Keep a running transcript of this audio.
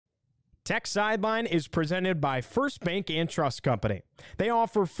Tech Sideline is presented by First Bank and Trust Company. They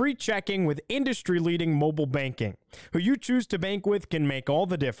offer free checking with industry-leading mobile banking. Who you choose to bank with can make all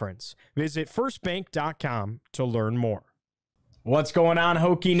the difference. Visit firstbank.com to learn more. What's going on,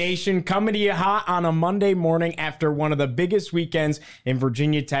 Hokie Nation? Coming to you hot on a Monday morning after one of the biggest weekends in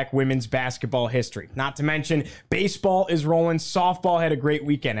Virginia Tech women's basketball history. Not to mention, baseball is rolling. Softball had a great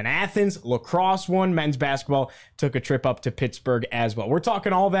weekend in Athens. Lacrosse won. Men's basketball took a trip up to Pittsburgh as well. We're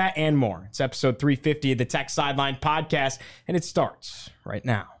talking all that and more. It's episode 350 of the Tech Sideline Podcast, and it starts right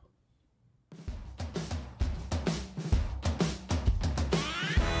now.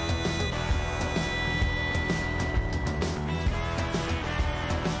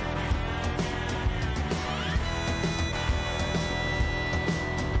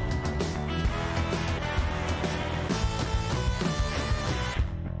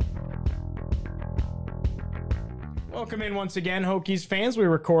 Welcome in once again, Hokies fans. We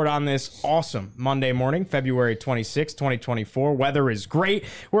record on this awesome Monday morning, February 26, 2024. Weather is great.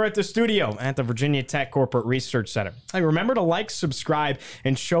 We're at the studio at the Virginia Tech Corporate Research Center. Hey, remember to like, subscribe,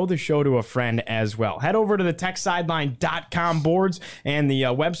 and show the show to a friend as well. Head over to the techsideline.com boards and the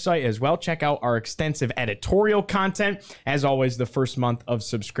website as well. Check out our extensive editorial content. As always, the first month of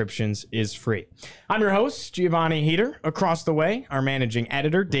subscriptions is free. I'm your host, Giovanni Heater. Across the way, our managing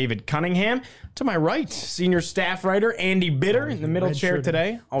editor, David Cunningham. To my right, senior staff writer, Andy Bitter. In the middle chair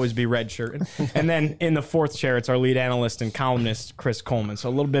today, always be red-shirted. And then in the fourth chair, it's our lead analyst and columnist, Chris Coleman. So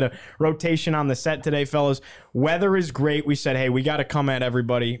a little bit of rotation on the set today, fellas. Weather is great. We said, hey, we got to come at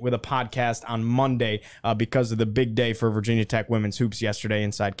everybody with a podcast on Monday because of the big day for Virginia Tech women's hoops yesterday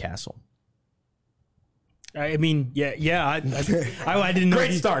inside Castle. I mean, I didn't know.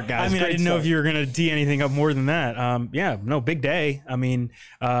 Great start, guys. I mean, I didn't know if you were going to tee anything up more than that. Big day. I mean,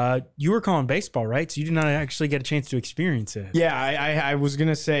 you were calling baseball, right? So you did not actually get a chance to experience it. Yeah, I was going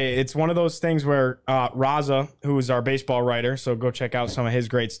to say, it's one of those things where Raza, who is our baseball writer, so go check out some of his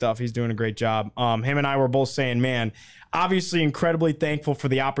great stuff. He's doing a great job. Him and I were both saying, man, obviously incredibly thankful for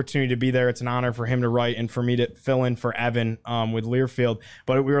the opportunity to be there. It's an honor for him to write and for me to fill in for Evan with Learfield.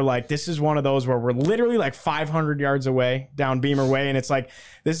 But we were like, this is one of those where we're literally like 500 yards away down Beamer Way. And it's like,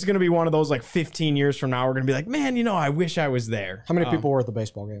 this is going to be one of those like 15 years from now. We're going to be like, man, I wish I was there. How many people were at the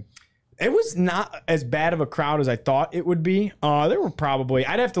baseball game? It was not as bad of a crowd as I thought it would be. There were probably,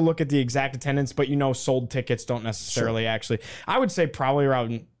 I'd have to look at the exact attendance, but sold tickets don't necessarily actually. I would say probably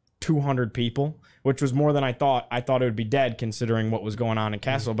around 200 people, which was more than I thought. I thought it would be dead considering what was going on in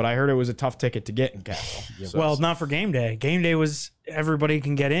Castle, but I heard it was a tough ticket to get in Castle. So well, not for game day. Game day was everybody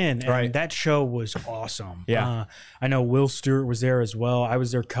can get in, and right. That show was awesome. Yeah. I know Will Stewart was there as well. I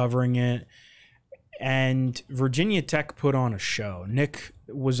was there covering it, and Virginia Tech put on a show. Nick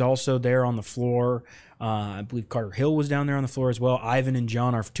was also there on the floor. I believe Carter Hill was down there on the floor as well. Ivan and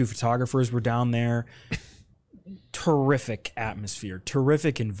John, our two photographers, were down there. Terrific atmosphere,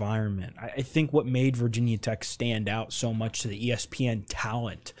 terrific environment. I think what made Virginia Tech stand out so much to the ESPN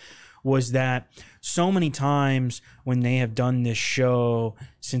talent was that so many times when they have done this show,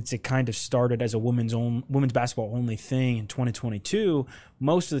 since it kind of started as a women's basketball only thing in 2022,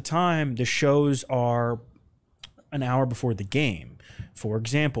 most of the time the shows are an hour before the game. For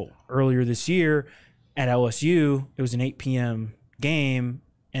example, earlier this year at LSU, it was an 8 p.m. game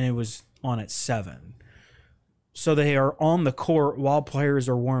and it was on at 7. So they are on the court while players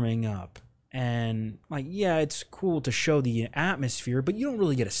are warming up. And it's cool to show the atmosphere, but you don't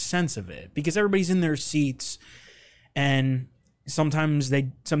really get a sense of it because everybody's in their seats, and sometimes they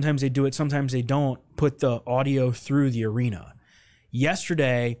do it, sometimes they don't put the audio through the arena.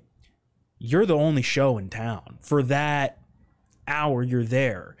 Yesterday, you're the only show in town. For that hour, you're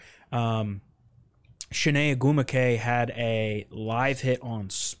there. Shanae Agumake had a live hit on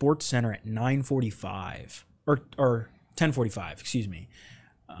SportsCenter at 9:45. Or 10:45, excuse me.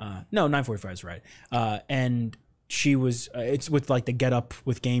 No, 9:45 is right. And she was, it's with like the Get Up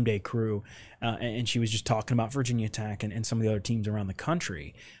with Game Day crew, and she was just talking about Virginia Tech and some of the other teams around the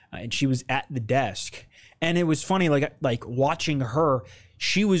country. And she was at the desk. And it was funny, like watching her,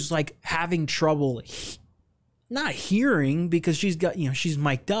 she was like having trouble not hearing because she's got, she's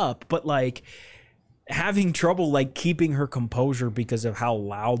mic'd up, but like having trouble like keeping her composure because of how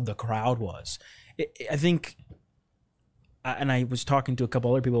loud the crowd was. I think, and I was talking to a couple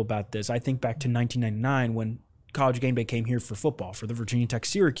other people about this, I think back to 1999 when College Game Day came here for football, for the Virginia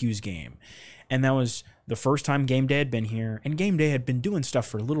Tech-Syracuse game. And that was the first time Game Day had been here. And Game Day had been doing stuff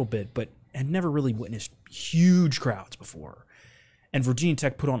for a little bit, but had never really witnessed huge crowds before. And Virginia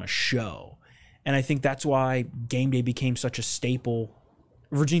Tech put on a show. And I think that's why Game Day became such a staple.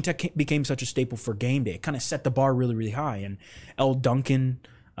 Virginia Tech became such a staple for Game Day. It kind of set the bar really, really high. And Elle Duncan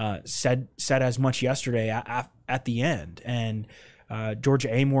said as much yesterday at the end. And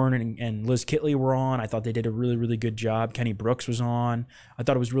Georgia Amor and Liz Kitley were on. I thought they did a really, really good job. Kenny Brooks was on. I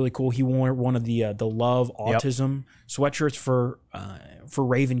thought it was really cool. He wore one of the Love Autism sweatshirts for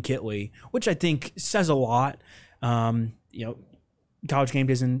Raven Kitley, which I think says a lot. College Game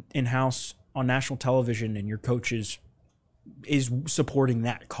Day is in-house on national television, and your coach is supporting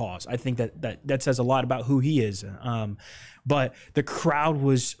that cause. I think that says a lot about who he is. But the crowd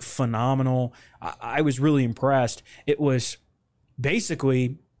was phenomenal. I was really impressed. It was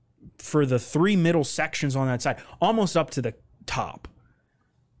basically for the 3 middle sections on that side, almost up to the top.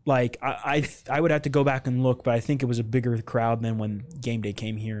 Like I would have to go back and look, but I think it was a bigger crowd than when Game Day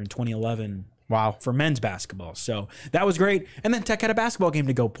came here in 2011. Wow. For men's basketball. So that was great. And then Tech had a basketball game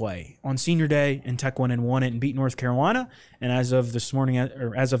to go play on senior day, and Tech went and won it and beat North Carolina. And as of this morning,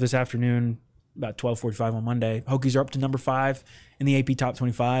 or as of this afternoon, about 12:45 on Monday, Hokies are up to number 5 in the AP Top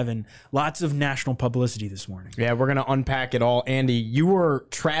 25, and lots of national publicity this morning. Yeah, we're going to unpack it all. Andy, you were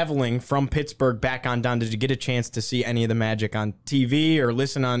traveling from Pittsburgh back on down. Did you get a chance to see any of the Magic on TV or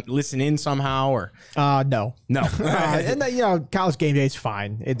listen in somehow? Or no. And College Game Day is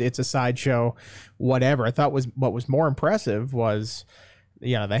fine. It's a sideshow, whatever. I thought what was more impressive was,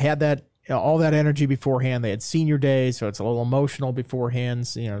 they had that all that energy beforehand. They had senior day, so it's a little emotional beforehand,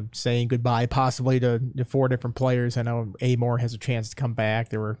 saying goodbye possibly to 4 different players. I know Amor has a chance to come back.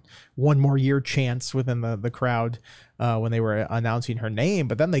 There were one more year chants within the crowd when they were announcing her name,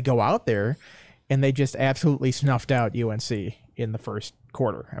 but then they go out there and they just absolutely snuffed out UNC in the first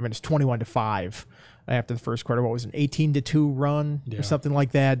quarter. I mean, it's 21-5 after the first quarter. What was an 18-2 run or something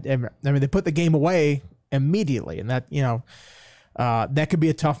like that? I mean, they put the game away immediately, and that, that could be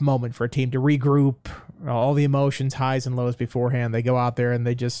a tough moment for a team to regroup, all the emotions, highs and lows beforehand. They go out there and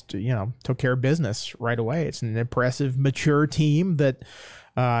they just, took care of business right away. It's an impressive, mature team that,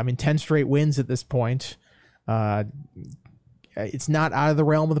 10 straight wins at this point. It's not out of the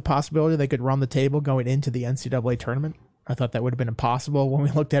realm of the possibility they could run the table going into the NCAA tournament. I thought that would have been impossible when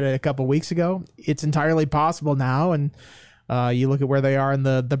we looked at it a couple weeks ago. It's entirely possible now, and you look at where they are in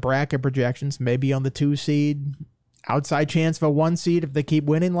the bracket projections, maybe on the 2 seed, outside chance of a 1 seed if they keep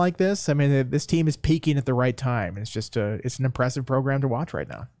winning like this. I mean, this team is peaking at the right time. It's just it's an impressive program to watch right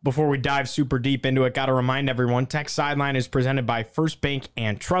now. Before we dive super deep into it, got to remind everyone, Tech Sideline is presented by First Bank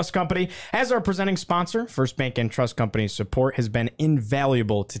and Trust Company. As our presenting sponsor, First Bank and Trust Company's support has been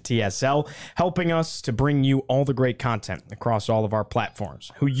invaluable to TSL, helping us to bring you all the great content across all of our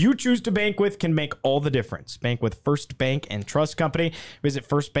platforms. Who you choose to bank with can make all the difference. Bank with First Bank and Trust Company. Visit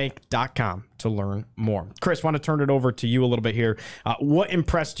firstbank.com to learn more. Chris, want to turn it over to you a little bit here. What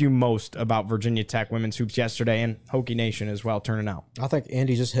impressed you most about Virginia Tech women's hoops yesterday, and Hokie Nation as well turning out? I think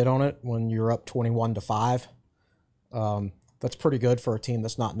Andy just hit on it. When you're up 21-5, that's pretty good for a team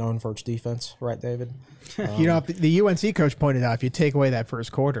that's not known for its defense, right, David? The UNC coach pointed out, if you take away that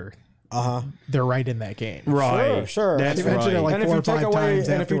first quarter, they're right in that game. Right. Sure. That's right. And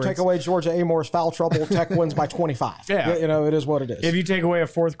if you take away Georgia Amor's foul trouble, Tech wins by 25. Yeah. It is what it is. If you take away a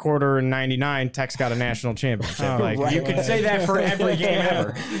fourth quarter in 99, Tech's got a national championship. You could say that for every game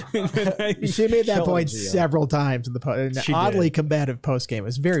ever. She made that point several times in the oddly combative post game. It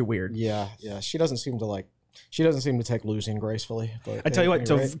was very weird. Yeah. She doesn't seem to take losing gracefully. But I tell you what,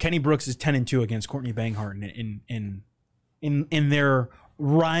 so Kenny Brooks is 10-2 against Courtney Banghart in their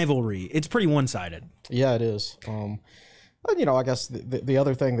rivalry. It's pretty one-sided. Yeah, it is. I guess the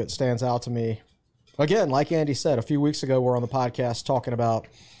other thing that stands out to me, again, like Andy said, a few weeks ago, we're on the podcast talking about,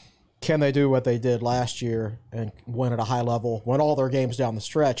 can they do what they did last year and win at a high level, win all their games down the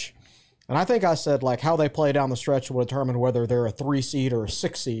stretch? And I think I said, how they play down the stretch will determine whether they're a 3 seed or a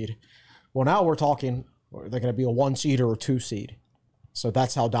 6 seed. Well, now we're talking, they're going to be a 1 seed or a 2 seed. So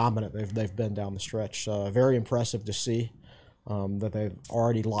that's how dominant they've been down the stretch. Very impressive to see. That they've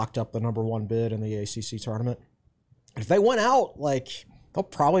already locked up the number 1 bid in the ACC tournament. If they went out, they'll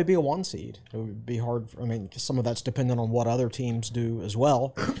probably be a 1 seed. It would be hard. Some of that's dependent on what other teams do as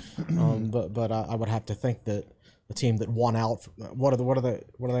well. But I would have to think that the team that won out, what are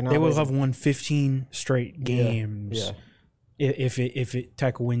they now? They will have won 15 straight games. Yeah. If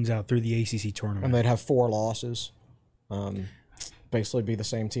Tech wins out through the ACC tournament, and they'd have 4 losses. Basically, be the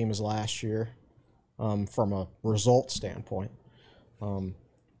same team as last year. From a result standpoint,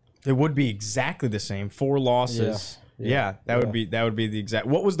 it would be exactly the same. 4 losses. That would be the exact.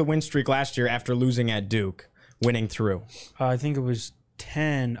 What was the win streak last year after losing at Duke, winning through? I think it was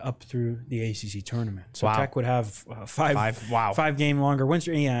 10 up through the ACC tournament. So Tech would have 5 game longer win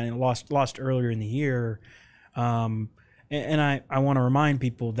streak. Yeah, and lost earlier in the year. And I want to remind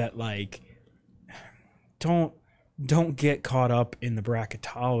people that don't don't get caught up in the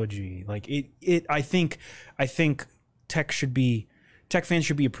bracketology. Like I think Tech fans should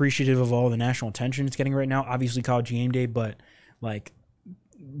be appreciative of all the national attention it's getting right now. Obviously College Game Day, but like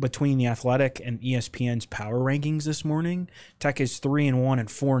between the Athletic and ESPN's power rankings this morning, Tech is 3 in one and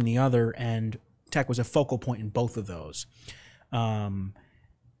 4 in the other, and Tech was a focal point in both of those. But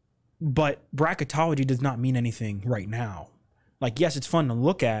bracketology does not mean anything right now. Like, yes, it's fun to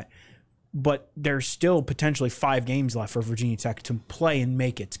look at, but there's still potentially 5 games left for Virginia Tech to play and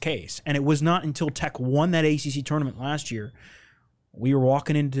make its case. And it was not until Tech won that ACC tournament last year, we were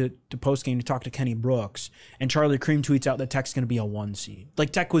walking into postgame to talk to Kenny Brooks, and Charlie Cream tweets out that Tech's going to be a 1 seed.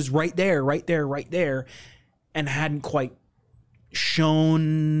 Like, Tech was right there, and hadn't quite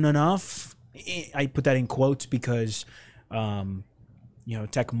shown enough. I put that in quotes because,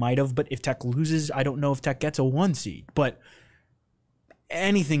 Tech might have. But if Tech loses, I don't know if Tech gets a 1 seed. But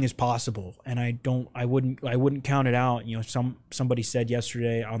anything is possible, and I wouldn't count it out. Somebody said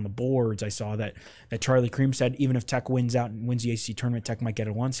yesterday on the boards, I saw that Charlie Cream said even if Tech wins out and wins the ACC tournament, Tech might get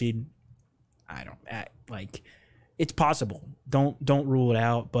a 1 seed. It's possible. Don't rule it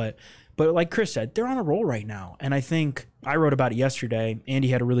out, but like Chris said, they're on a roll right now, and I think I wrote about it yesterday. Andy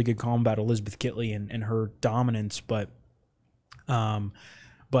had a really good column about Elizabeth Kitley and her dominance, but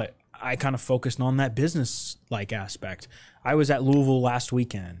I kind of focused on that business-like aspect. I was at Louisville last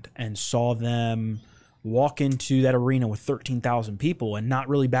weekend and saw them walk into that arena with 13,000 people and not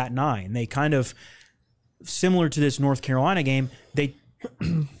really bat an eye. And they kind of, similar to this North Carolina game, they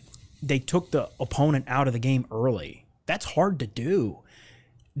took the opponent out of the game early. That's hard to do.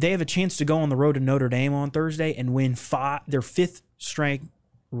 They have a chance to go on the road to Notre Dame on Thursday and win their 5th straight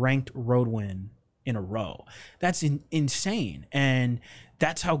ranked road win in a row. That's insane. And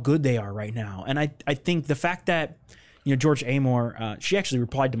that's how good they are right now. And I think the fact that, George Amor, she actually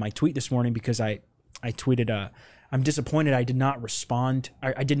replied to my tweet this morning because I tweeted, I'm disappointed I did not respond.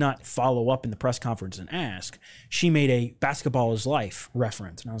 I did not follow up in the press conference and ask. She made a basketball is life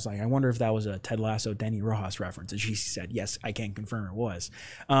reference. And I was like, I wonder if that was a Ted Lasso, Danny Rojas reference. And she said, yes, I can confirm it was.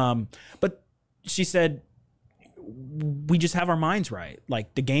 But she said, we just have our minds right.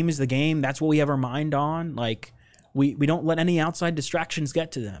 Like, the game is the game. That's what we have our mind on. Like, we don't let any outside distractions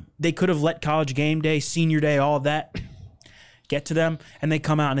get to them. They could have let College Game Day, Senior Day, all of that get to them, and they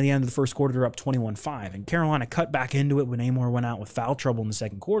come out in the end of the first quarter, they're up 21-5. And Carolina cut back into it when Amor went out with foul trouble in the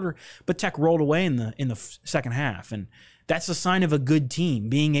second quarter, but Tech rolled away in the second half. And that's a sign of a good team,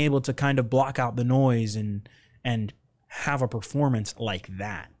 being able to kind of block out the noise and have a performance like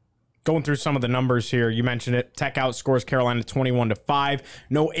that. Going through some of the numbers here, you mentioned it. Tech outscores Carolina 21-5.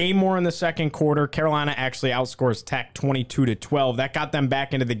 No Amor in the second quarter. Carolina actually outscores Tech 22-12. That got them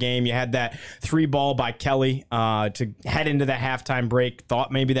back into the game. You had that 3-ball by Kelly to head into the halftime break.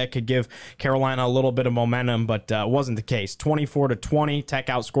 Thought maybe that could give Carolina a little bit of momentum, but it wasn't the case. 24-20. Tech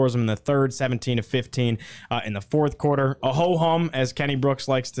outscores them in the third, 17-15 in the fourth quarter. A ho-hum, as Kenny Brooks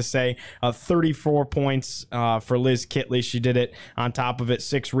likes to say. 34 points for Liz Kitley. She did it on top of it.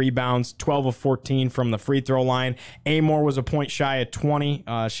 6 rebounds. 12 of 14 from the free throw line. Amor was a point shy at 20.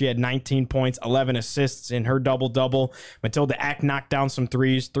 She had 19 points, 11 assists in her double-double. Matilda Eck knocked down some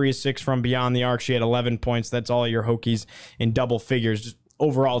threes, 3 of 6 from beyond the arc. She had 11 points. That's all your Hokies in double figures. Just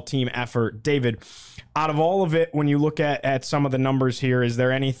overall team effort. David, out of all of it, when you look at some of the numbers here, is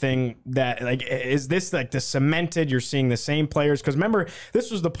there anything that, like, is this like the cemented, you're seeing the same players? Because remember,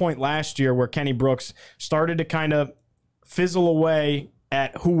 this was the point last year where Kenny Brooks started to kind of fizzle away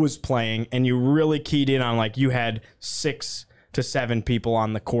at who was playing, and you really keyed in on, like, you had 6 to 7 people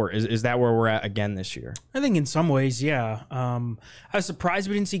on the court. Is that where we're at again this year? I think in some ways, yeah. I was surprised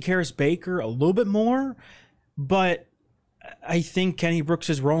we didn't see Karis Baker a little bit more, but I think Kenny Brooks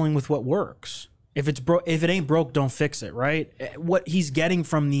is rolling with what works. If it ain't broke, don't fix it, right? What he's getting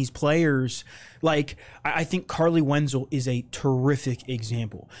from these players, like, I think Carly Wenzel is a terrific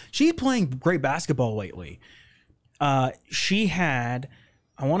example. She's playing great basketball lately. She had,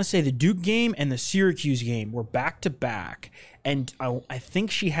 I want to say, the Duke game and the Syracuse game were back-to-back, and I think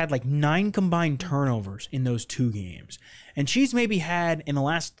she had like 9 combined turnovers in those 2 games. And she's maybe had, in the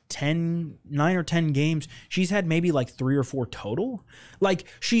last 9 or 10 games, she's had maybe like 3 or 4 total. Like,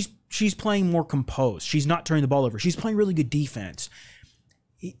 she's playing more composed. She's not turning the ball over. She's playing really good defense.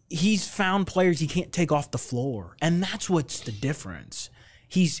 He's found players he can't take off the floor, and that's what's the difference.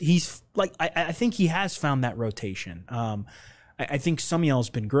 He's like, I think he has found that rotation. I think Summiel's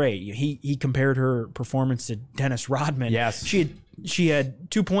been great. He compared her performance to Dennis Rodman. Yes. She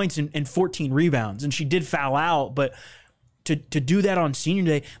had 2 points and 14 rebounds, and she did foul out, but to do that on Senior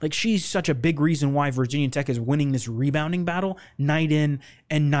Day, like, she's such a big reason why Virginia Tech is winning this rebounding battle night in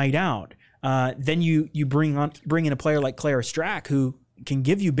and night out. Then you bring in a player like Clara Strack, who can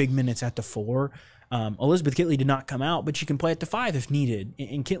give you big minutes at the 4. Elizabeth Kitley did not come out, but she can play at the 5 if needed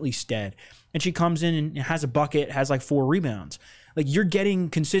in Kitley's stead. And she comes in and has a bucket, has like 4 rebounds. Like, you're getting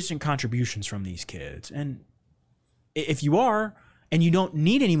consistent contributions from these kids. And if you are, and you don't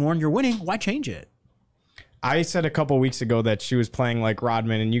need any more and you're winning, why change it? I said a couple weeks ago that she was playing like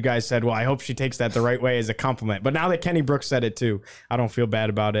Rodman, and you guys said, well, I hope she takes that the right way as a compliment. But now that Kenny Brooks said it too, I don't feel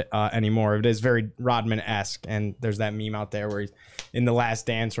bad about it anymore. It is very Rodman-esque, and there's that meme out there where he's in The Last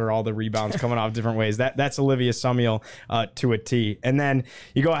Dance where all the rebounds coming off different ways. That's Olivia Summiel to a T. And then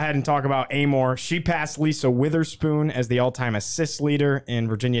you go ahead and talk about Amor. She passed Lisa Witherspoon as the all-time assist leader in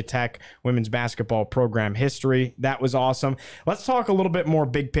Virginia Tech women's basketball program history. That was awesome. Let's talk a little bit more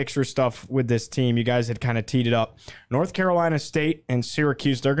big picture stuff with this team. You guys had kind of teed it up. North Carolina State and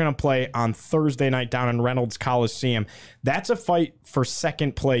Syracuse, they're going to play on Thursday night down in Reynolds Coliseum. That's a fight for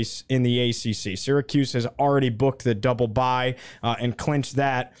second place in the ACC. Syracuse has already booked the double bye and clinched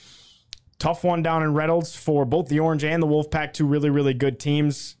that. Tough one down in Reynolds for both the Orange and the Wolfpack, two really, really good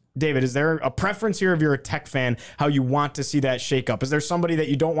teams. David, is there a preference here if you're a Tech fan, how you want to see that shake up? Is there somebody that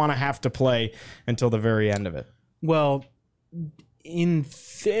you don't want to have to play until the very end of it? Well,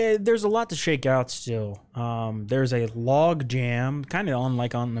 there's a lot to shake out still. There's a log jam, kind of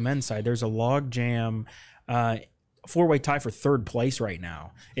unlike on the men's side. There's a log jam, 4-way tie for third place right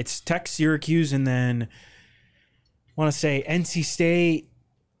now. It's Tech, Syracuse, and then I want to say NC State,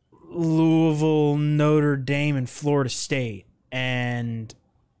 Louisville, Notre Dame, and Florida State. And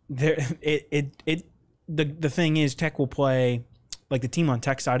the thing is, Tech will play. Like, the team on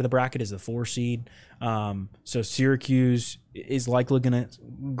Tech side of the bracket is the 4 seed. So Syracuse is likely going to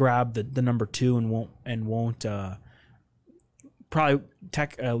grab the number 2 and won't probably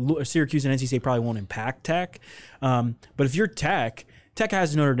Tech. Syracuse and NC State probably won't impact Tech. But if you're Tech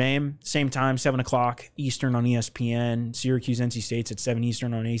has Notre Dame same time, 7:00 Eastern on ESPN. Syracuse, NC State's at 7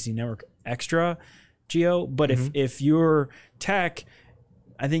 Eastern on AC Network Extra. Gio, but if you're Tech,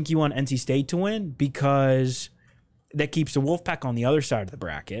 I think you want NC State to win because that keeps the Wolfpack on the other side of the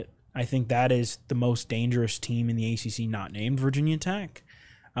bracket. I think that is the most dangerous team in the ACC not named Virginia Tech.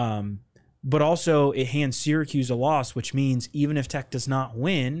 But also it hands Syracuse a loss, which means even if Tech does not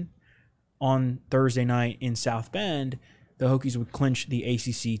win on Thursday night in South Bend, the Hokies would clinch the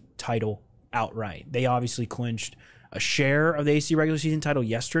ACC title outright. They obviously clinched a share of the ACC regular season title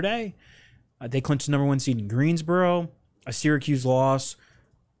yesterday. They clinched the number 1 seed in Greensboro. A Syracuse loss,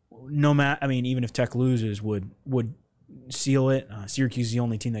 even if Tech loses, would seal it. Syracuse is the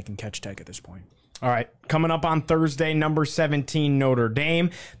only team that can catch Tech at this point. All right, coming up on Thursday, number 17, Notre Dame.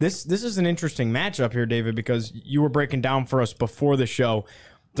 This is an interesting matchup here, David, because you were breaking down for us before the show.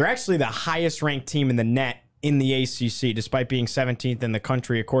 They're actually the highest-ranked team in the net in the ACC, despite being 17th in the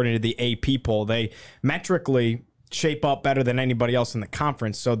country, according to the AP poll. They metrically shape up better than anybody else in the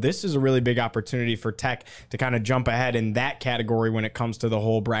conference. So this is a really big opportunity for Tech to kind of jump ahead in that category when it comes to the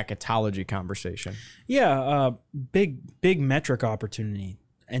whole bracketology conversation. Yeah, big metric opportunity.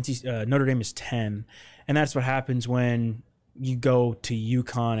 Notre Dame is 10, and that's what happens when you go to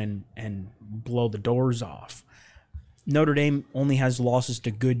UConn and blow the doors off. Notre Dame only has losses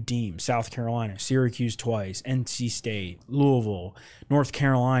to good teams: South Carolina, Syracuse twice, NC State, Louisville, North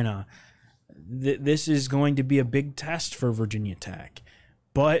Carolina. This is going to be a big test for Virginia Tech.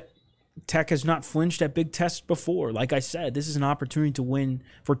 But Tech has not flinched at big tests before. Like I said, this is an opportunity to win,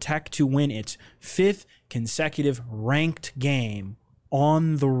 for Tech to win its 5th consecutive ranked game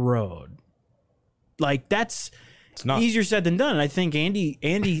on the road. Like, it's easier said than done. I think Andy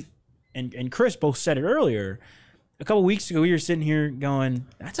and Chris both said it earlier. A couple weeks ago, we were sitting here going,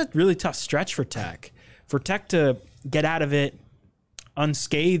 that's a really tough stretch for Tech. For Tech to get out of it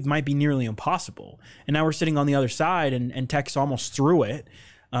unscathed might be nearly impossible. And now we're sitting on the other side, and Tech's almost through it.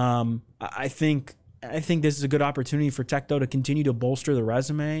 I think this is a good opportunity for Tech, though, to continue to bolster the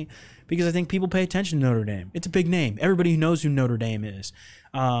resume, because I think people pay attention to Notre Dame. It's a big name. Everybody knows who Notre Dame is.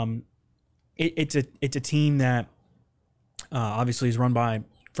 It's a team that obviously is run by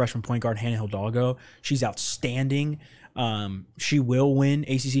freshman point guard Hannah Hidalgo. She's outstanding. She will win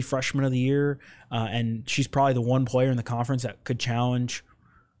ACC Freshman of the Year, and she's probably the one player in the conference that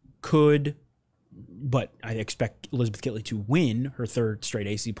but I expect Elizabeth Kitley to win her 3rd straight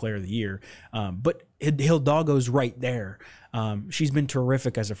AC Player of the Year. But Hidalgo's right there. She's been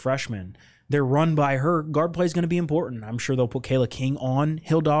terrific as a freshman. They're run by her. Guard play is going to be important. I'm sure they'll put Kayla King on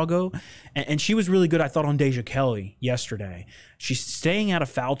Hidalgo. And she was really good, I thought, on Deja Kelly yesterday. She's staying out of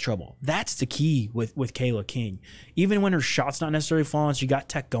foul trouble. That's the key with Kayla King. Even when her shot's not necessarily falling, she got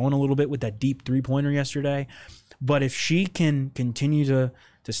Tech going a little bit with that deep 3-pointer yesterday. But if she can continue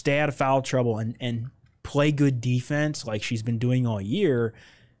to stay out of foul trouble and play good defense like she's been doing all year,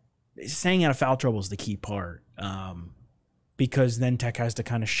 staying out of foul trouble is the key part. Because then Tech has to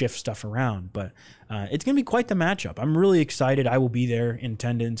kind of shift stuff around. But it's going to be quite the matchup. I'm really excited. I will be there in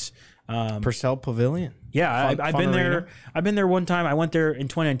attendance. Purcell Pavilion. Yeah, I've been there. I've been there one time. I went there in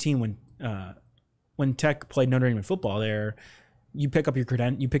 2019 when Tech played Notre Dame in football. There, you picked up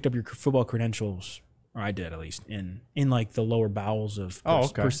your football credentials, or I did at least, in like the lower bowels of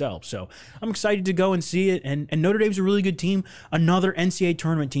Purcell. So I'm excited to go and see it. And Notre Dame's a really good team. Another NCAA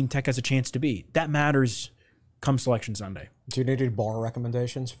tournament team Tech has a chance to beat. That matters come Selection Sunday. Do you need any bar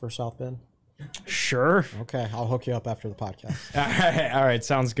recommendations for South Bend? Sure. Okay, I'll hook you up after the podcast. All right,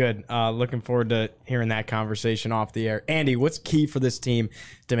 sounds good. Looking forward to hearing that conversation off the air. Andy, what's key for this team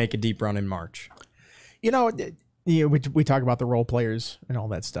to make a deep run in March? We talk about the role players and all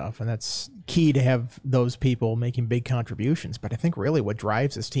that stuff, and that's key to have those people making big contributions. But I think really what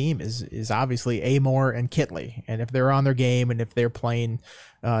drives this team is obviously Amor and Kitley. And if they're on their game and if they're playing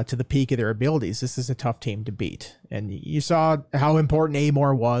to the peak of their abilities, this is a tough team to beat. And you saw how important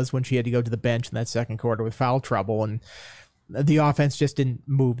Amor was when she had to go to the bench in that second quarter with foul trouble, and the offense just didn't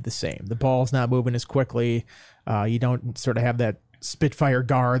move the same. The ball's not moving as quickly. You don't sort of have that Spitfire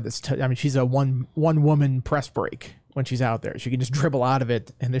guard she's a one woman press break when she's out there. She can just dribble out of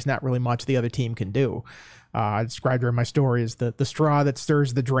it, and there's not really much the other team can do. I described her in my story as the straw that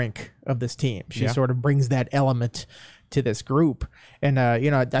stirs the drink of this team. She sort of brings that element to this group. And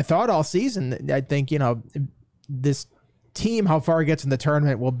I thought all season, I think this team, how far it gets in the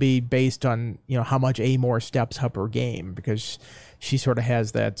tournament will be based on how much Amor steps up her game, because she sort of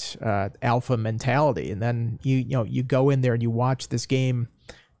has that alpha mentality. And then you go in there and you watch this game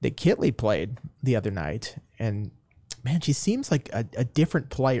that Kitley played the other night, and man, she seems like a different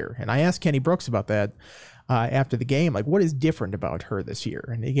player. And I asked Kenny Brooks about that after the game, like, what is different about her this year?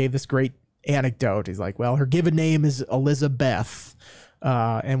 And he gave this great anecdote. He's like, well, her given name is Elizabeth,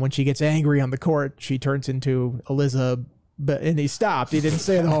 and when she gets angry on the court, she turns into Elizabeth. And he stopped. He didn't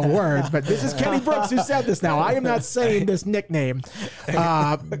say the whole word, but this is Kenny Brooks who said this now. I am not saying this nickname.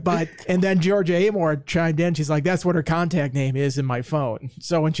 And then Georgia Amor chimed in. She's like, that's what her contact name is in my phone.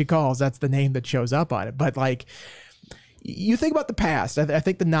 So when she calls, that's the name that shows up on it. But like, you think about the past, I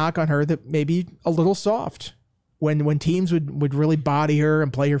think the knock on her that maybe a little soft when teams would really body her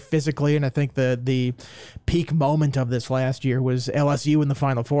and play her physically. And I think the peak moment of this last year was LSU in the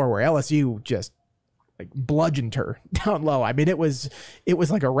Final Four, where LSU just bludgeoned her down low. I mean, it was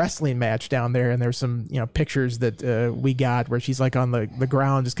like a wrestling match down there, and there's some pictures that we got where she's like on the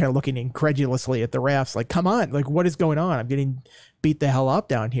ground just kind of looking incredulously at the refs, like, come on, like, what is going on? I'm getting beat the hell up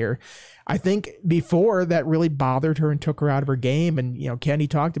down here. I think before that really bothered her and took her out of her game, and Kenny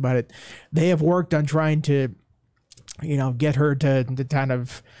talked about it. They have worked on trying to get her to kind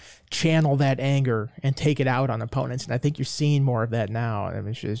of channel that anger and take it out on opponents, and I think you're seeing more of that now. I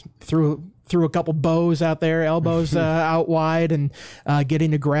mean, she's threw a couple bows out there, elbows out wide, and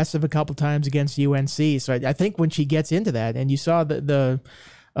getting aggressive a couple times against UNC. So I think when she gets into that, and you saw the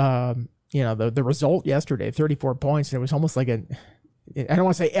result yesterday, 34 points, and it was almost like I don't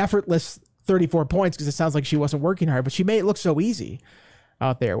want to say effortless 34 points because it sounds like she wasn't working hard, but she made it look so easy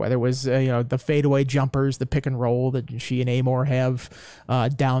out there, whether it was the fadeaway jumpers, the pick and roll that she and Amor have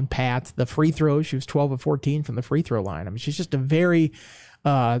down pat, the free throws. She was 12 of 14 from the free throw line. I mean, she's just a very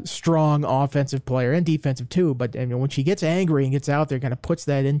strong offensive player and defensive too. But when she gets angry and gets out there, kind of puts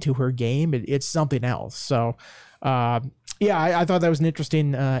that into her game, it's something else. So I thought that was an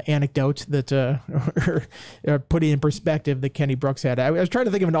interesting anecdote that putting in perspective that Kenny Brooks had. I was trying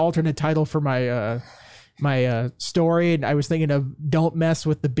to think of an alternate title for my story, and I was thinking of "Don't Mess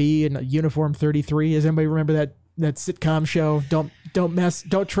with the Bee" in Uniform 33. Does anybody remember that sitcom show?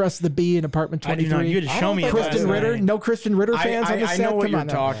 Don't trust the bee in Apartment 23. I do not. You had to show me Kristen Ritter. No Kristen Ritter fans on the set. I know what Come you're on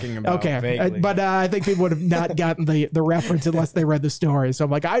now. talking about. Okay, but I think people would have not gotten the reference unless they read the story. So I'm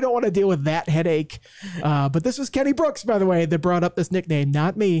like, I don't want to deal with that headache. But this was Kenny Brooks, by the way, that brought up this nickname,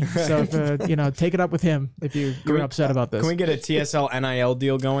 not me. So if, take it up with him if you're upset about this. Can we get a TSL NIL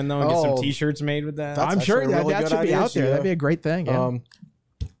deal going though and get some T-shirts made with that? I'm sure that should be out there. That'd be a great thing. Yeah.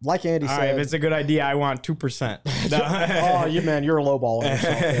 Like Andy said, if it's a good idea, I want 2%. You're lowballing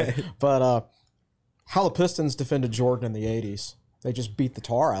yourself. But how the Pistons defended Jordan in the 80s, they just beat the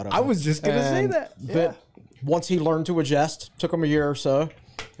tar out of him. I was just going to say that. Yeah. But once he learned to adjust, took him a year or so,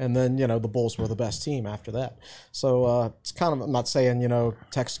 and then, the Bulls were the best team after that. So it's kind of, I'm not saying,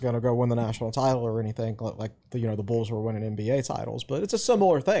 Tech's going to go win the national title or anything like the Bulls were winning NBA titles, but it's a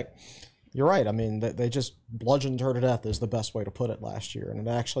similar thing. You're right. I mean, they just bludgeoned her to death is the best way to put it last year. And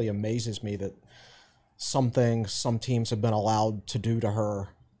it actually amazes me that some things some teams have been allowed to do to her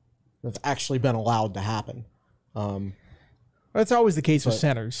have actually been allowed to happen. That's always the case with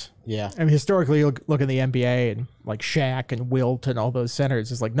centers. Yeah. I mean, historically, you look in the NBA and like Shaq and Wilt and all those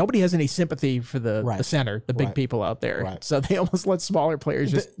centers. It's like nobody has any sympathy for the center, the big people out there. Right. So they almost let smaller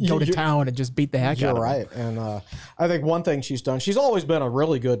players just go to town and just beat the heck out of them. You're right. And I think one thing she's done, she's always been a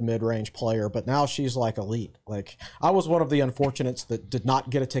really good mid-range player, but now she's like elite. Like, I was one of the unfortunates that did not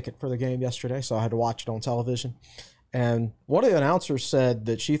get a ticket for the game yesterday, so I had to watch it on television. And one of the announcers said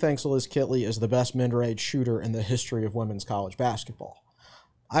that she thinks Liz Kitley is the best mid-range shooter in the history of women's college basketball.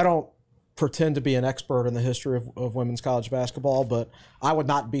 I don't pretend to be an expert in the history of women's college basketball, but I would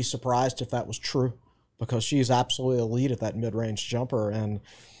not be surprised if that was true, because she is absolutely elite at that mid-range jumper. And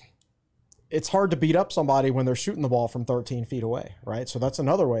it's hard to beat up somebody when they're shooting the ball from 13 feet away, right? So that's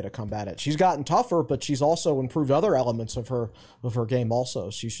another way to combat it. She's gotten tougher, but she's also improved other elements of her game also.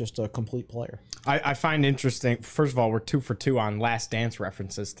 She's just a complete player. I find interesting, first of all, we're 2 for 2 on Last Dance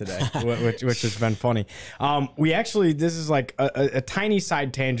references today, which has been funny. We actually, this is like a tiny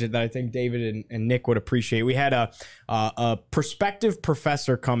side tangent that I think David and Nick would appreciate. We had a prospective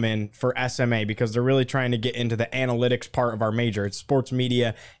professor come in for SMA because they're really trying to get into the analytics part of our major. It's sports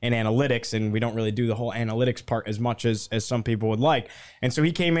media and analytics, and we don't really do the whole analytics part as much as some people would like. And so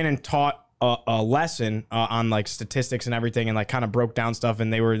he came in and taught a lesson on like statistics and everything, and like kind of broke down stuff.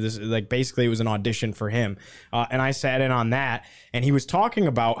 And they were like, basically it was an audition for him. And I sat in on that, and he was talking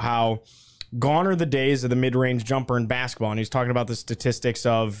about how gone are the days of the mid-range jumper in basketball. And he's talking about the statistics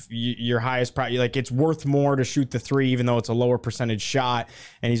of your highest like it's worth more to shoot the three, even though it's a lower percentage shot.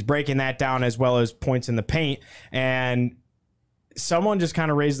 And he's breaking that down as well as points in the paint. And someone just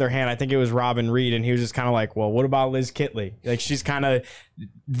kind of raised their hand. I think it was Robin Reed, and he was just kind of like, well, what about Liz Kitley? Like, she's kind of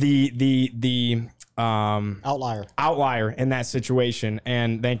the outlier in that situation.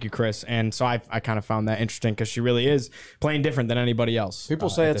 And thank you, Chris. And so I kind of found that interesting, because she really is playing different than anybody else. People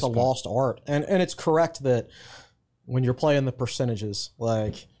say it's a lost art, and it's correct that when you're playing the percentages,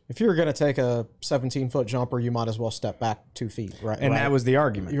 like, if you're going to take a 17-foot jumper, you might as well step back 2 feet, right? And that was the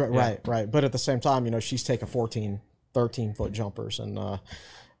argument. Right. But at the same time, she's taking 13-foot jumpers,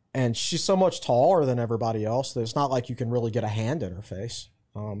 and she's so much taller than everybody else that it's not like you can really get a hand in her face.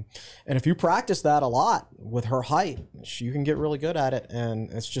 And if you practice that a lot with her height, you can get really good at it, and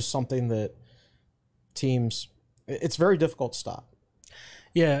it's just something that it's very difficult to stop.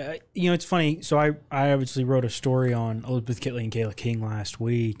 Yeah, it's funny. So I obviously wrote a story on Elizabeth Kitley and Kayla King last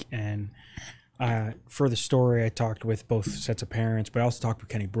week, and for the story, I talked with both sets of parents, but I also talked with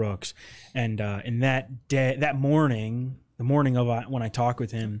Kenny Brooks. And in that morning, the morning of when I talked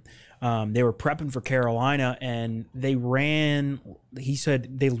with him, they were prepping for Carolina, and he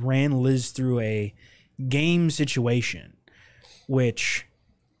said they ran Liz through a game situation, which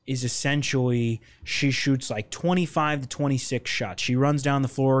is essentially she shoots like 25 to 26 shots. She runs down the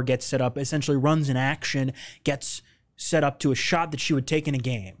floor, gets set up, essentially runs in action, gets set up to a shot that she would take in a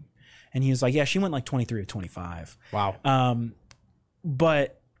game. And he was like, yeah, she went like 23 to 25. Wow.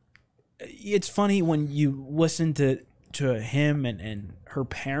 But it's funny when you listen to him and her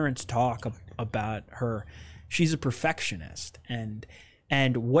parents talk about her. She's a perfectionist.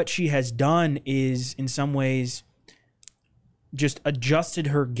 And what she has done is, in some ways, just adjusted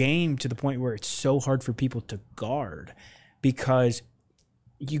her game to the point where it's so hard for people to guard, because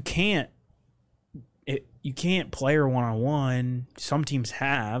you can't play her one-on-one. Some teams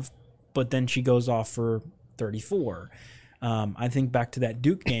have, but then she goes off for 34. I think back to that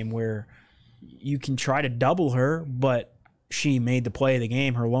Duke game where you can try to double her, but she made the play of the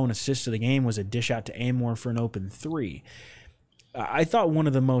game. Her lone assist of the game was a dish out to Amor for an open three. I thought one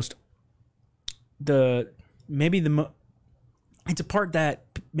of the most it's a part that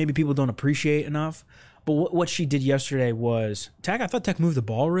maybe people don't appreciate enough, but what she did yesterday was I thought Tech moved the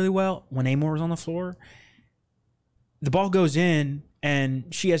ball really well when Amor was on the floor. The ball goes in, and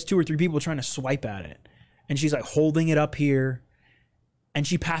she has 2 or 3 people trying to swipe at it, and she's like holding it up here, and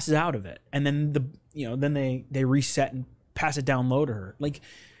she passes out of it, and then then they reset and pass it down low to her. Like,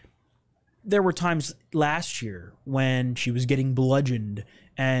 there were times last year when she was getting bludgeoned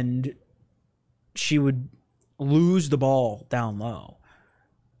and she would lose the ball down low.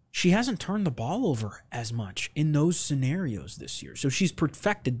 She hasn't turned the ball over as much in those scenarios this year. So she's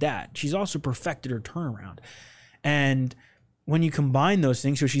perfected that. She's also perfected her turnaround. And when you combine those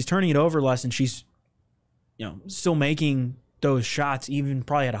things, so she's turning it over less, and she's still making those shots even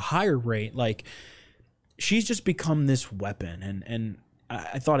probably at a higher rate. Like, she's just become this weapon. And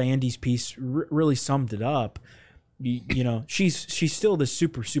I thought Andy's piece really summed it up. She's still this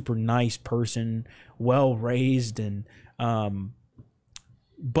super, super nice person, well raised, and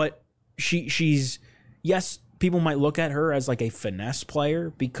but she's yes, people might look at her as like a finesse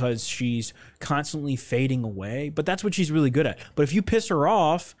player because she's constantly fading away, but that's what she's really good at. But if you piss her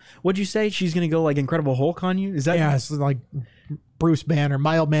off, what'd you say? She's going to go like Incredible Hulk on you? Is that? Yeah, it's like Bruce Banner,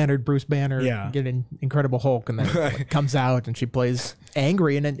 mild-mannered Bruce Banner, Yeah. getting Incredible Hulk, and then it comes out and she plays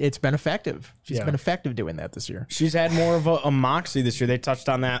angry, and it's been effective. She's been effective doing that this year. She's had more of a moxie this year. They touched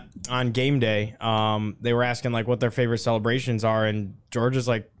on that on game day. They were asking like what their favorite celebrations are, and Georgia's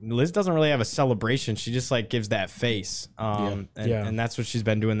like, Liz doesn't really have a celebration. She just like gives that face. And that's what she's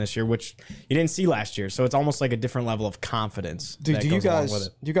been doing this year, which you didn't see last year. So it's almost like a different level of confidence. Do you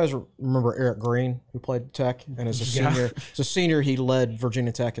guys remember Eric Green, who played Tech, and as a senior, he led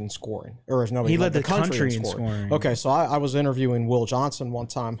Virginia Tech in scoring, or as nobody, He led the country in scoring. Okay, so I was interviewing Will Johnson one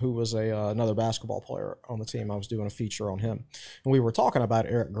time, who was another basketball player on the team. I was doing a feature on him, and we were talking about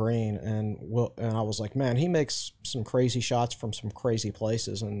Eric Green, and I was like, man, he makes some crazy shots from some crazy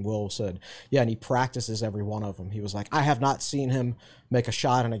places. And Will said, yeah, and he practices every one of them. He was like, I have not seen him make a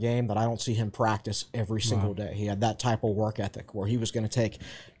shot in a game that I don't see him practice every single day. He had that type of work ethic where he was going to take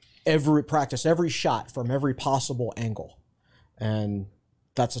practice every shot from every possible angle. And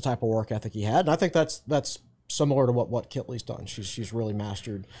that's the type of work ethic he had. And I think that's similar to what Kitley's done. She's really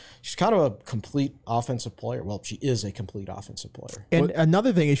mastered. She's kind of a complete offensive player. Well, she is a complete offensive player. And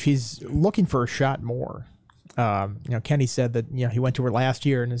another thing is she's looking for a shot more. Kenny said that, he went to her last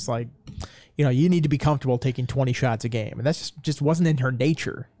year and it's like, you need to be comfortable taking 20 shots a game. And that's just wasn't in her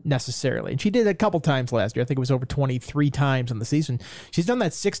nature necessarily. And she did it a couple times last year. I think it was over 23 times in the season. She's done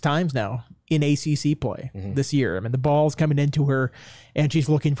that 6 times now in ACC play this year. I mean, the ball's coming into her and she's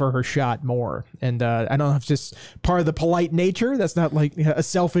looking for her shot more. And I don't know if it's just part of the polite nature. That's not like a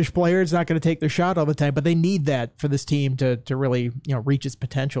selfish player. It's not going to take their shot all the time, but they need that for this team to really, reach its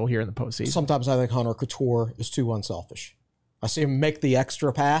potential here in the postseason. Sometimes I think Hunter Couture is too unselfish. I see him make the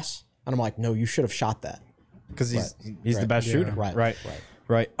extra pass, and I'm like, no, you should have shot that. Because he's the best shooter.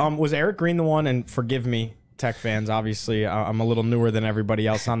 Right. Was Eric Green the one, and forgive me, Tech fans, obviously I'm a little newer than everybody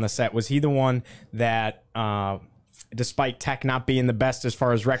else on the set. Was he the one that, despite Tech not being the best as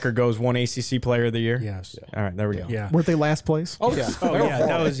far as record goes, won ACC Player of the Year? Yes. All right, there we go. Yeah. Weren't they last place? Oh, yeah.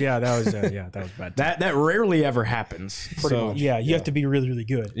 That was bad. That rarely ever happens. Pretty much. Yeah, you have to be really, really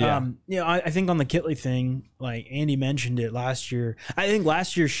good. Yeah. I think on the Kitley thing, like Andy mentioned it last year. I think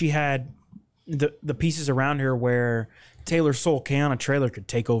last year she had the pieces around her where Taylor Soul, Keanu Traylor could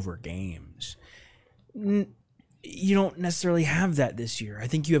take over games. You don't necessarily have that this year. I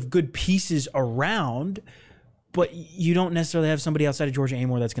think you have good pieces around, but you don't necessarily have somebody outside of Georgia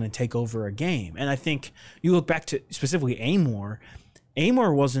Amore that's going to take over a game. And I think you look back to specifically Amore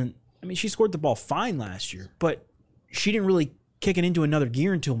wasn't, she scored the ball fine last year, but she didn't really kick it into another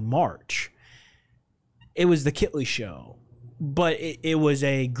gear until March. It was the Kitley show, but it was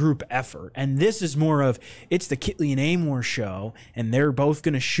a group effort. And this is more of, it's the Kitley and Amore show, and they're both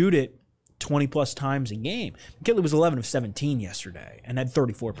going to shoot it 20-plus times a game. Kitley was 11 of 17 yesterday and had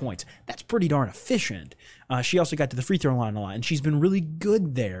 34 points. That's pretty darn efficient. She also got to the free throw line a lot, and she's been really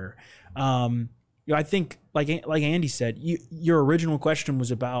good there. I think, like Andy said, your original question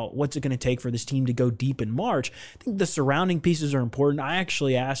was about what's it going to take for this team to go deep in March. I think the surrounding pieces are important. I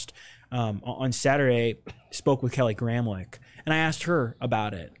actually asked on Saturday, spoke with Kelly Gramlich, and I asked her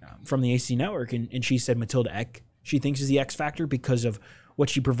about it from the AC Network, and she said Matilda Eck, she thinks is the X factor because of what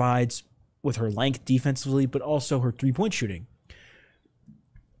she provides with her length defensively, but also her three-point shooting.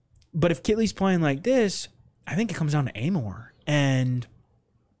 But if Kitley's playing like this, I think it comes down to Amore. And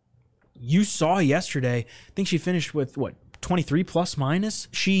you saw yesterday, I think she finished with, 23 plus minus?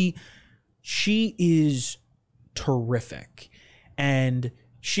 She is terrific. And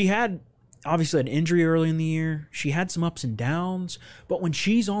she had, obviously, an injury early in the year. She had some ups and downs. But when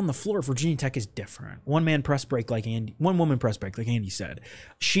she's on the floor, Virginia Tech is different. One-woman press break, like Andy said.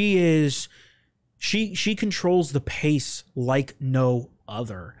 She controls the pace like no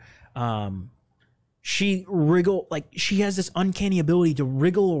other. She has this uncanny ability to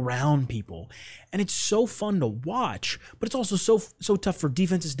wriggle around people, and it's so fun to watch, but it's also so tough for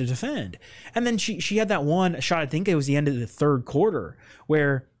defenses to defend. And then she had that one shot, I think it was the end of the third quarter,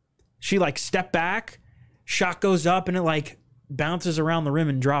 where she stepped back, shot goes up, and it bounces around the rim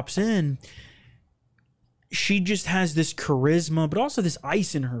and drops in. She just has this charisma, but also this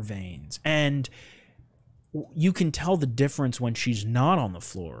ice in her veins, and you can tell the difference when she's not on the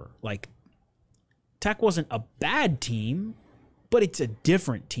floor. Tech wasn't a bad team, but it's a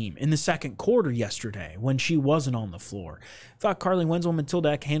different team in the second quarter yesterday when she wasn't on the floor. I thought Carly Wenzel and Matilda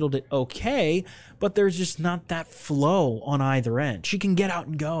Eck handled it okay, but there's just not that flow on either end. She can get out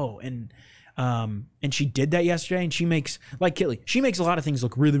and go, and she did that yesterday, and she makes, like Kitley, she makes a lot of things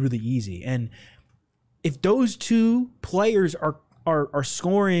look really, really easy. And if those two players are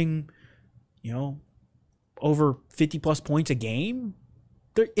scoring, over 50 plus points a game,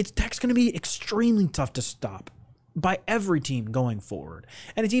 Tech's going to be extremely tough to stop by every team going forward.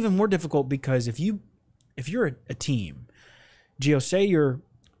 And it's even more difficult because if you're a team, Gio, say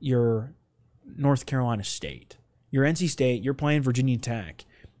you're North Carolina State, you're NC State, you're playing Virginia Tech.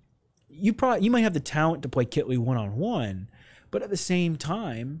 You might have the talent to play Kitley one-on-one, but at the same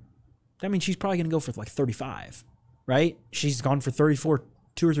time, that means she's probably going to go for like 35, right? She's gone for 34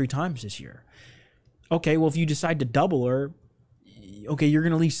 2 or 3 times this year. Okay, well, if you decide to double her, okay, you're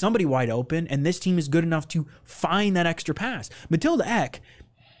going to leave somebody wide open, and this team is good enough to find that extra pass. Matilda Eck,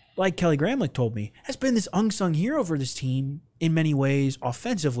 like Kelly Gramlich told me, has been this unsung hero for this team in many ways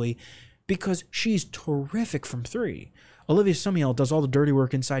offensively because she's terrific from 3. Olivia Sumiel does all the dirty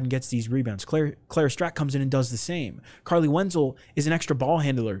work inside and gets these rebounds. Claire Strack comes in and does the same. Carly Wenzel is an extra ball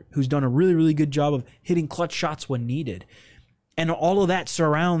handler who's done a really, really good job of hitting clutch shots when needed. And all of that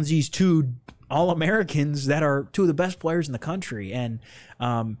surrounds these 2 All-Americans that are 2 of the best players in the country. And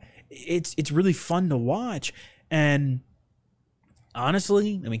it's really fun to watch. And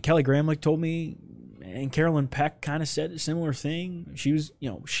honestly, I mean, Kelly Gramlich told me, and Carolyn Peck kind of said a similar thing. She was,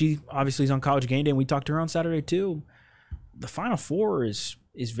 she obviously is on College Game Day, and we talked to her on Saturday too. The Final Four is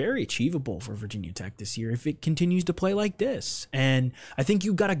very achievable for Virginia Tech this year if it continues to play like this. And I think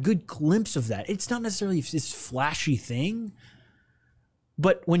you got a good glimpse of that. It's not necessarily this flashy thing,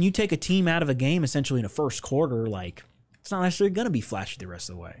 but when you take a team out of a game essentially in a first quarter, like, it's not necessarily going to be flashy the rest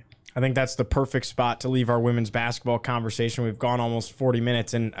of the way. I think that's the perfect spot to leave our women's basketball conversation. We've gone almost 40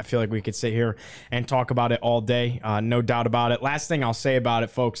 minutes, and I feel like we could sit here and talk about it all day. No doubt about it. Last thing I'll say about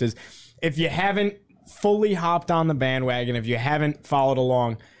it, folks, is if you haven't fully hopped on the bandwagon, if you haven't followed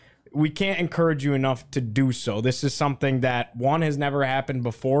along, we can't encourage you enough to do so. This is something that, 1, has never happened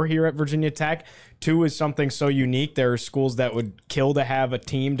before here at Virginia Tech. 2, is something so unique. There are schools that would kill to have a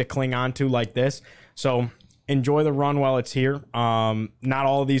team to cling on to like this. So enjoy the run while it's here. Not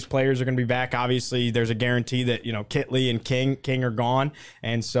all of these players are going to be back. Obviously, there's a guarantee that, Kitley and King are gone.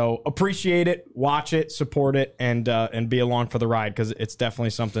 And so appreciate it, watch it, support it, and be along for the ride, because it's definitely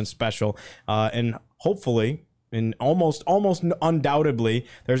something special. And hopefully, and almost undoubtedly,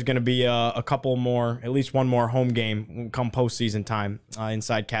 there's going to be a couple more, at least one more home game come postseason time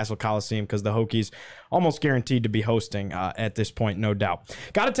inside Castle Coliseum, because the Hokies almost guaranteed to be hosting at this point, no doubt.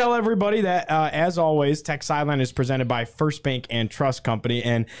 Got to tell everybody that, as always, Tech Sideline is presented by First Bank and Trust Company,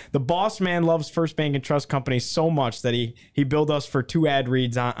 and the boss man loves First Bank and Trust Company so much that he billed us for 2 ad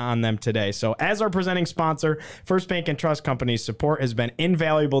reads on them today. So as our presenting sponsor, First Bank and Trust Company's support has been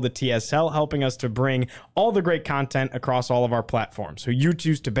invaluable to TSL, helping us to bring all the great content across all of our platforms. Who you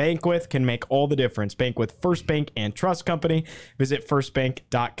choose to bank with can make all the difference. Bank with First Bank and Trust Company. Visit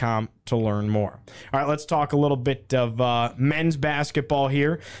firstbank.com to learn more. All right, let's talk a little bit of men's basketball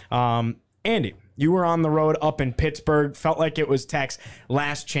here. Andy, you were on the road up in Pittsburgh. Felt like it was Tech's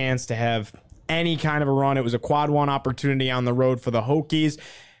last chance to have any kind of a run. It was a quad 1 opportunity on the road for the Hokies.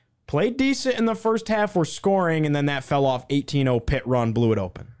 Played decent in the first half, were scoring, and then that fell off. 18-0 Pitt run blew it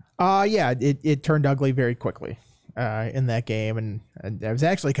open. Yeah, it turned ugly very quickly in that game, and I was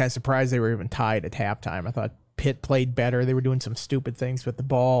actually kind of surprised they were even tied at halftime. I thought Pitt played better. They were doing some stupid things with the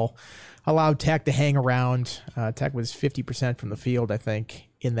ball, allowed Tech to hang around. Tech was 50% from the field, I think,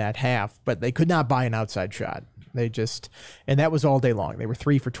 in that half, but they could not buy an outside shot. And that was all day long. They were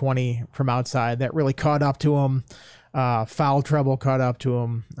 3 for 20 from outside. That really caught up to them. Foul trouble caught up to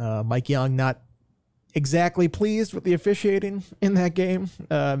them. Mike Young not exactly pleased with the officiating in that game.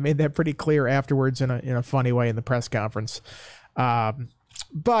 Made that pretty clear afterwards in a funny way in the press conference.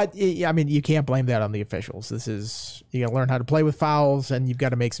 But I mean, you can't blame that on the officials. You got to learn how to play with fouls, and you've got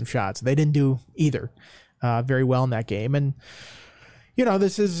to make some shots. They didn't do either very well in that game. And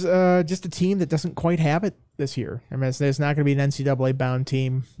this is just a team that doesn't quite have it this year. I mean, it's not going to be an NCAA bound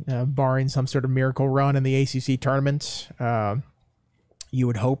team, barring some sort of miracle run in the ACC tournament. You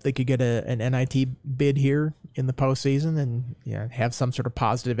would hope they could get an NIT bid here in the postseason and have some sort of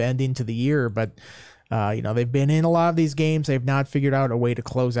positive ending to the year. But they've been in a lot of these games. They've not figured out a way to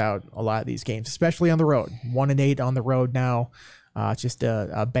close out a lot of these games, especially on the road. 1-8 on the road now. It's just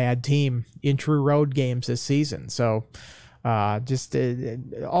a bad team in true road games this season. So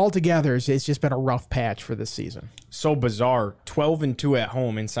Altogether, it's just been a rough patch for this season. So bizarre. 12-2 at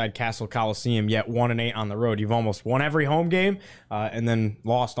home inside Castle Coliseum, yet 1-8 on the road. You've almost won every home game and then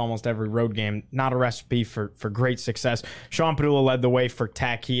lost almost every road game. Not a recipe for great success. Sean Padula led the way for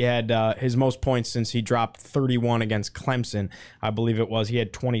Tech. He had his most points since he dropped 31 against Clemson, I believe it was. He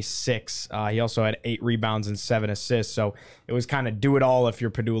had 26. He also had 8 rebounds and 7 assists. So it was kind of do it all if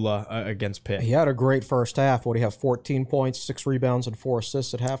you're Padula against Pitt. He had a great first half. What do you have? 14 points, 6 rebounds, and 4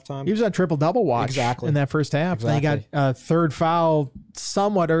 assists at halftime. He was on triple-double watch in that first half. Exactly. Then he got a third foul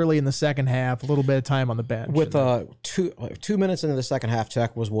somewhat early in the second half, a little bit of time on the bench. With 2 minutes into the second half,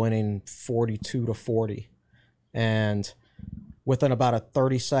 Tech was winning 42-40. And within about a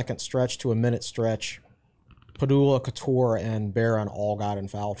 30-second stretch to a minute stretch, Padula, Couture, and Barron all got in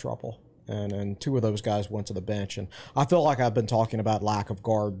foul trouble. And 2 of those guys went to the bench. And I feel like I've been talking about lack of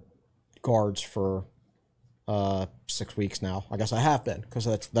guards for 6 weeks now. I guess I have been, because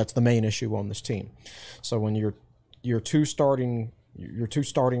that's the main issue on this team. So when your two starting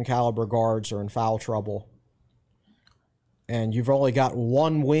caliber guards are in foul trouble, and you've only got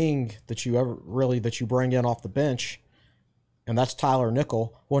one wing that you bring in off the bench, and that's Tyler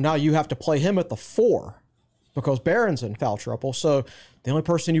Nickel. Well, now you have to play him at the 4 because Barron's in foul trouble. So the only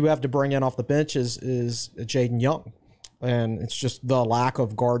person you have to bring in off the bench is Jaden Young, and it's just the lack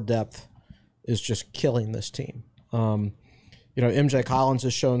of guard depth is just killing this team. MJ Collins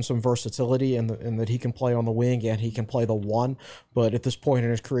has shown some versatility in that he can play on the wing and he can play the 1, but at this point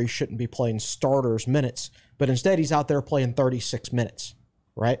in his career, he shouldn't be playing starters minutes. But instead, he's out there playing 36 minutes,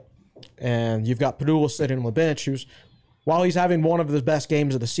 right? And you've got Padula sitting on the bench, while he's having one of the best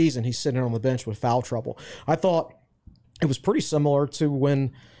games of the season, he's sitting on the bench with foul trouble. I thought it was pretty similar to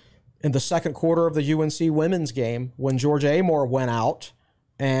when, in the second quarter of the UNC women's game, when Georgia Amor went out,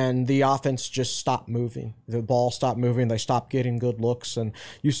 and the offense just stopped moving. The ball stopped moving. They stopped getting good looks. And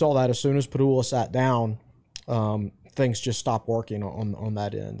you saw that as soon as Padula sat down, things just stopped working on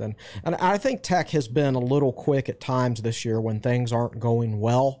that end. And I think Tech has been a little quick at times this year when things aren't going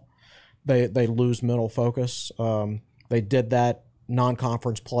well. They lose mental focus. They did that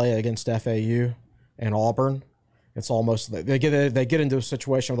non-conference play against FAU and Auburn. It's almost they get into a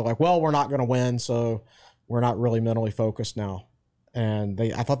situation where they're like, well, we're not going to win, so we're not really mentally focused now. And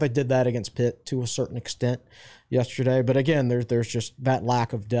I thought they did that against Pitt to a certain extent yesterday. But again, there's just that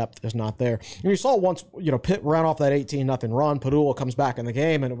lack of depth is not there. And you saw once, Pitt ran off that 18-0 run. Padula comes back in the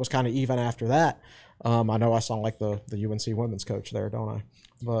game, and it was kind of even after that. I know I sound like the UNC women's coach there, don't I?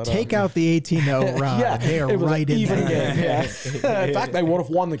 But, take out the 18-0 run. Yeah, they are right in even there. game. Yeah. In fact, they would have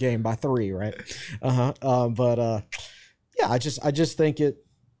won the game by 3, right? I just think it.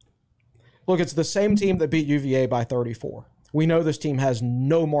 Look, it's the same team that beat UVA by 34. We know this team has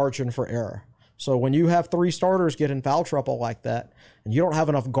no margin for error. So when you have 3 starters get in foul trouble like that, and you don't have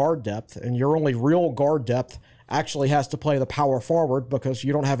enough guard depth, and your only real guard depth actually has to play the power forward because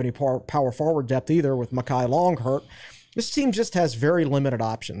you don't have any power forward depth either with Mekhi Long hurt, this team just has very limited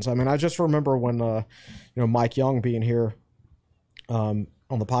options. I mean, I just remember when Mike Young being here on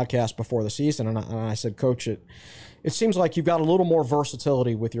the podcast before the season, and I said, Coach, it seems like you've got a little more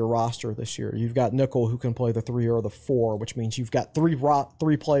versatility with your roster this year. You've got Nickel who can play the 3 or the 4, which means you've got 3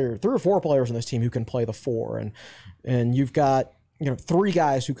 or 4 players in this team who can play the 4, and you've got 3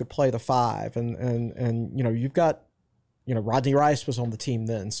 guys who could play the 5, and you've got Rodney Rice was on the team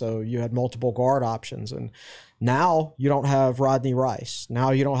then, so you had multiple guard options, and now you don't have Rodney Rice.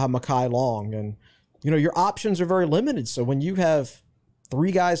 Now you don't have Mekhi Long, and your options are very limited. So when you have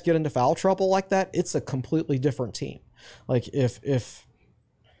 3 guys get into foul trouble like that, it's a completely different team. Like if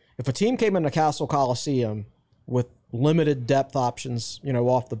a team came into Castle Coliseum with limited depth options,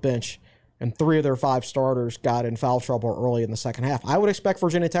 off the bench, and 3 of their 5 starters got in foul trouble early in the second half, I would expect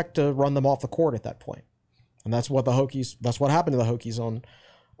Virginia Tech to run them off the court at that point. And that's what happened to the Hokies on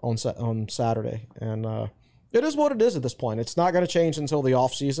Saturday. And it is what it is at this point. It's not going to change until the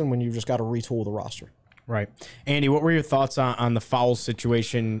offseason when you've just got to retool the roster. Right. Andy, what were your thoughts on the foul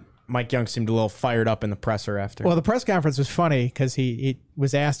situation? Mike Young seemed a little fired up in the presser after. Well, the press conference was funny because he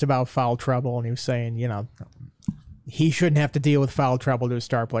was asked about foul trouble, and he was saying, he shouldn't have to deal with foul trouble to his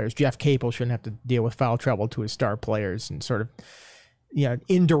star players. Jeff Capel shouldn't have to deal with foul trouble to his star players, and sort of,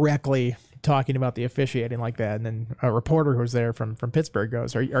 indirectly talking about the officiating like that. And then a reporter who was there from Pittsburgh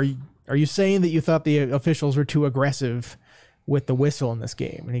goes, are you saying that you thought the officials were too aggressive with the whistle in this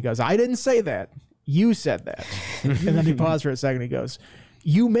game? And he goes, I didn't say that. You said that. And then he paused for a second. He goes,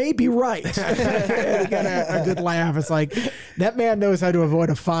 you may be right. And he got a good laugh. It's like, that man knows how to avoid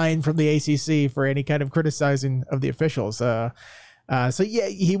a fine from the ACC for any kind of criticizing of the officials. So yeah,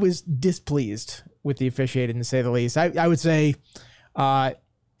 he was displeased with the officiating, to say the least. I would say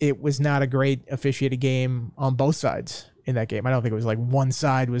it was not a great officiated game on both sides in that game. I don't think it was like one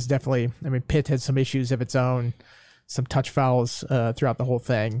side was definitely, I mean, Pitt had some issues of its own, some touch fouls throughout the whole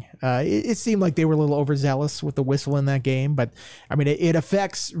thing. It seemed like they were a little overzealous with the whistle in that game, but I mean, it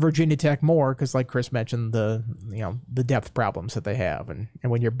affects Virginia Tech more because, like Chris mentioned, the depth problems that they have, and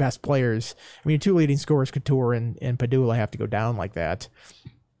when your best players, I mean, your two leading scorers, Couture and Padula, have to go down like that.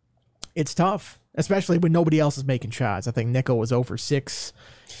 It's tough, especially when nobody else is making shots. I think Nico was 0 for 6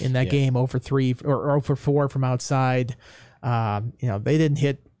 in that game, 0 for 3 or 0 for 4 from outside. They didn't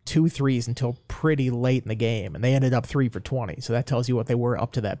hit 2 threes until pretty late in the game, and they ended up 3 for 20. So that tells you what they were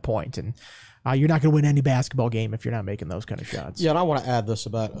up to that point. And you're not going to win any basketball game if you're not making those kind of shots. Yeah, and I want to add this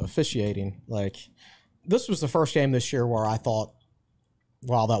about officiating. Like, this was the first game this year where I thought,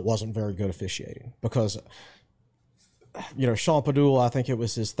 wow, that wasn't very good officiating, because Sean Padula, I think it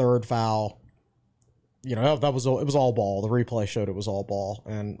was his 3rd foul. It was all ball. The replay showed it was all ball,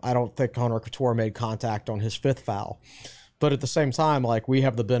 and I don't think Connor Couture made contact on his 5th foul. But at the same time, like, we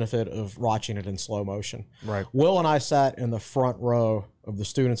have the benefit of watching it in slow motion. Right. Will and I sat in the front row of the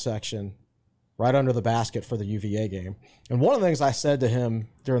student section, right under the basket for the UVA game. And one of the things I said to him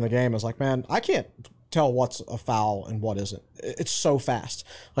during the game is like, man, I can't tell what's a foul and what isn't. It's so fast.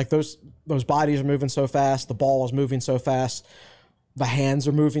 Like, those bodies are moving so fast. The ball is moving so fast. The hands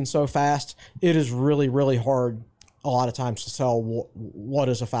are moving so fast. It is really, really hard a lot of times to tell what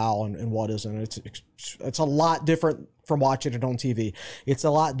is a foul and what isn't. It's a lot different from watching it on TV. It's a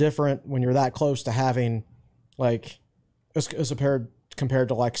lot different when you're that close to having, like, as compared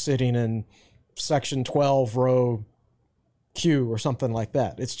to like sitting in section 12 row Q or something like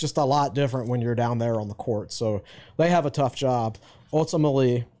that. It's just a lot different when you're down there on the court. So they have a tough job.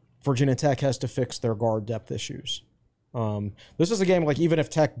 Ultimately, Virginia Tech has to fix their guard depth issues. This is a game, like, even if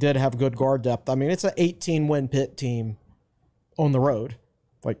Tech did have good guard depth, I mean, it's an 18-win Pitt team on the road.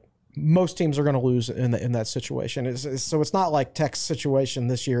 Like, most teams are going to lose in that situation. So it's not like Tech's situation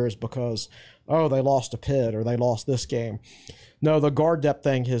this year is because, they lost to Pitt or they lost this game. No, the guard depth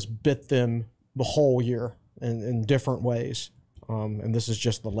thing has bit them the whole year in different ways. And this is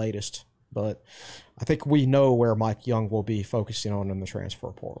just the latest. But I think we know where Mike Young will be focusing on in the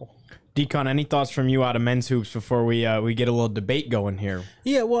transfer portal. Decon, any thoughts from you out of men's hoops before we get a little debate going here?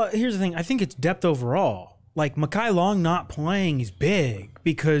 Yeah, well, here's the thing. I think it's depth overall. Like, Mekhi Long not playing is big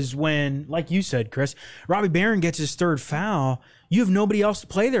because when, like you said, Chris, Robbie Barron gets his 3rd foul, you have nobody else to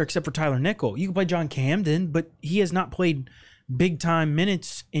play there except for Tyler Nickel. You can play John Camden, but he has not played big-time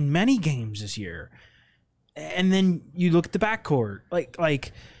minutes in many games this year. And then you look at the backcourt.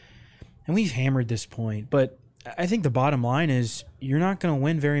 Like, and we've hammered this point, but I think the bottom line is you're not going to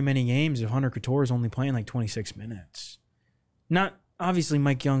win very many games if Hunter Couture is only playing like 26 minutes. Not obviously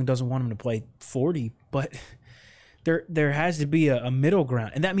Mike Young doesn't want him to play 40, but there has to be a middle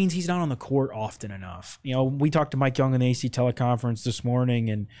ground, and that means he's not on the court often enough. We talked to Mike Young in the AC teleconference this morning,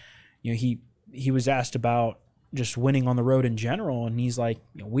 and he was asked about just winning on the road in general, and he's like,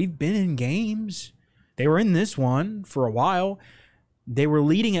 we've been in games. They were in this one for a while. They were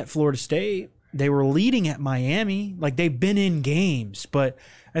leading at Florida State. They were leading at Miami. Like, they've been in games, but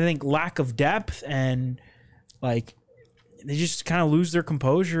I think lack of depth and, like, they just kind of lose their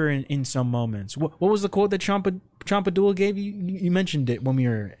composure in some moments. What was the quote that Champadula gave you? You mentioned it when we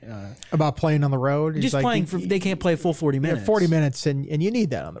were about playing on the road. Just like, playing they can't play a full 40 minutes. Yeah, 40 minutes, and you need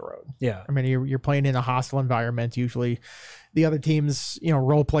that on the road. Yeah, I mean, you're playing in a hostile environment. Usually, the other teams,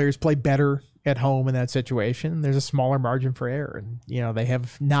 role players play better at home in that situation. There's a smaller margin for error, and they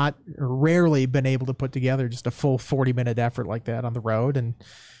have not rarely been able to put together just a full 40-minute effort like that on the road. And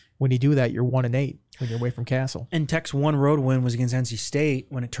when you do that, you're 1-8 when you're away from Castle. And Tech's one road win was against NC State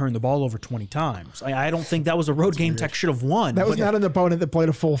when it turned the ball over 20 times. I don't think that was a road game Tech should have won. That was not an opponent that played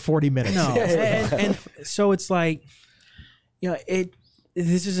a full 40 minutes. No, and so it's like,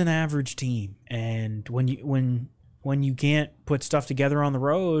 this is an average team, and when you can't put stuff together on the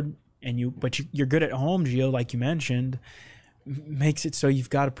road, but you're good at home, Gio, like you mentioned, makes it so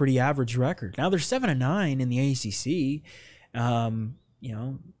you've got a pretty average record. Now they're 7-9 in the ACC.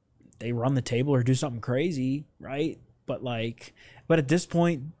 They run the table or do something crazy, right? But at this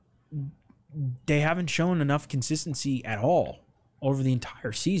point, they haven't shown enough consistency at all over the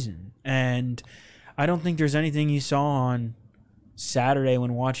entire season. And I don't think there's anything you saw on Saturday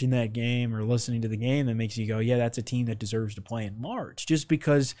when watching that game or listening to the game that makes you go, yeah, that's a team that deserves to play in March, just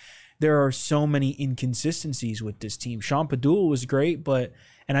because there are so many inconsistencies with this team. Sean Padula was great,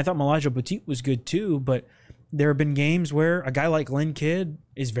 and I thought Malaja Petit was good too, but there have been games where a guy like Lynn Kidd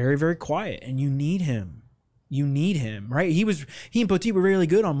is very, very quiet, and you need him. You need him, right? He and Poteet were really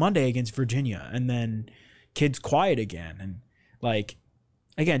good on Monday against Virginia, and then Kidd's quiet again, and like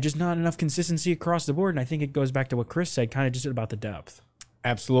again, just not enough consistency across the board. And I think it goes back to what Chris said, kind of just about the depth.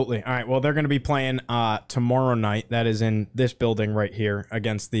 Absolutely. All right. Well, they're going to be playing tomorrow night. That is in this building right here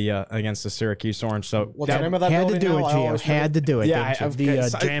against the Syracuse Orange. So What's the name of that had building to do now? it, Gio. Had to do it. Yeah, didn't the you?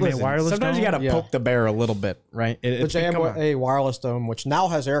 JMA Wireless Sometimes you Dome? got to poke the bear a little bit, right? The Come on. JMA Wireless Dome, which now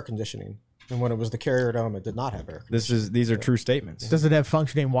has air conditioning. And when it was the Carrier Dome, it did not have air conditioning. These are true statements. Does it have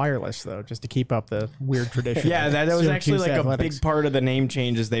functioning wireless though, just to keep up the weird tradition? Yeah, that was actually Syracuse like athletics? a big part of the name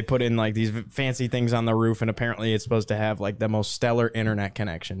changes. They put in like these fancy things on the roof, and apparently it's supposed to have like the most stellar internet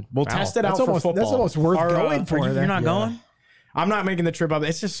connection. We'll test it out for football. That's almost worth going for. You're not going? I'm not making the trip up.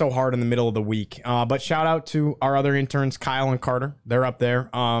 It's just so hard in the middle of the week. But shout out to our other interns, Kyle and Carter. They're up there.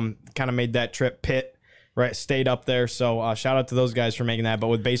 Kind of made that trip. Pitt, right, stayed up there. So shout out to those guys for making that. But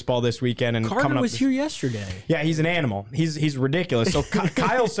with baseball this weekend and Carter coming up was here yesterday. Yeah, he's an animal. He's ridiculous. So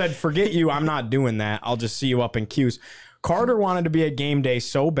Kyle said, "Forget you. I'm not doing that. I'll just see you up in Q's." Carter wanted to be at game day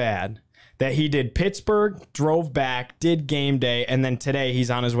so bad that he did Pittsburgh, drove back, did game day, and then today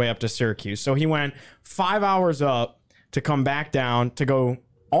he's on his way up to Syracuse. So he went 5 hours up to come back down to go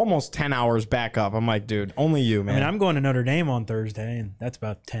almost 10 hours back up. I'm like, dude, only you, man. I mean, I'm going to Notre Dame on Thursday, and that's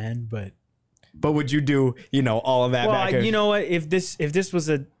about 10. But would you do, all of that back here? You know what? If this was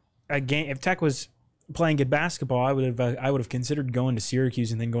a game, if Tech was playing good basketball, I would have considered going to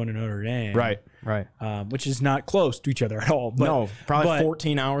Syracuse and then going to Notre Dame. Right. Which is not close to each other at all. But, No, probably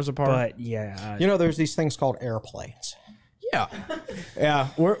 14 hours apart. But yeah, There's these things called airplanes. Yeah,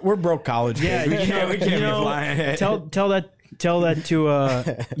 we're broke college kids. We can't be flying. tell that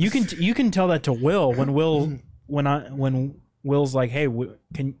to you can tell that to Will when Will's like, hey,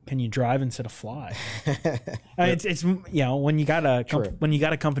 can you drive instead of fly? It's when you got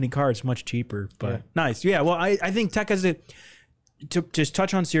a company car, it's much cheaper. But nice, yeah. Well, I think Tech has to just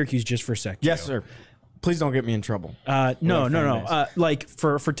touch on Syracuse just for a sec. Yes, sir. Please don't get me in trouble. No. Like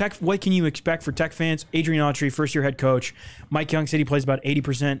for Tech, what can you expect for Tech fans? Adrian Autry, first year head coach. Mike Young said he plays about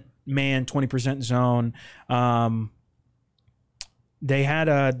 80% man, 20% zone. They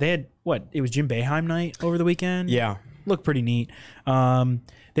had what? It was Jim Boeheim night over the weekend. Yeah. Looked pretty neat.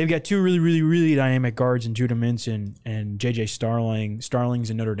 They've got two really, really, really dynamic guards in Judah Mintz and JJ Starling. Starling's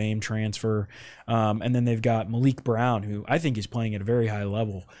a Notre Dame transfer. And then they've got Malik Brown, who I think is playing at a very high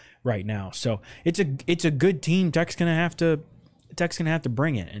level right now. So it's a good team. Tech's gonna have to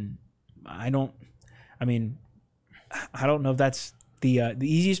bring it. And I don't know if that's the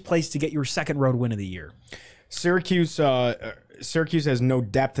easiest place to get your second road win of the year. Syracuse has no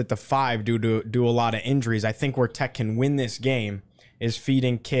depth at the 5 due to a lot of injuries. I think where Tech can win this game is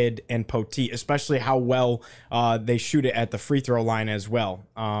feeding Kidd and Poteet, especially how well they shoot it at the free throw line as well.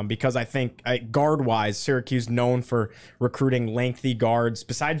 Because I think guard-wise, Syracuse known for recruiting lengthy guards.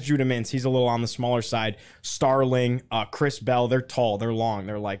 Besides Judah Mintz, he's a little on the smaller side. Starling, Chris Bell, they're tall, they're long,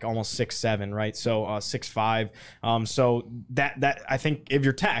 they're like almost 6'7", right? So 6'5". So that I think if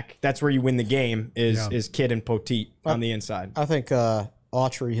you're Tech, that's where you win the game is Kidd and Poteet on the inside. I think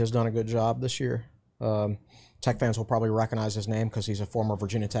Autry has done a good job this year. Tech fans will probably recognize his name because he's a former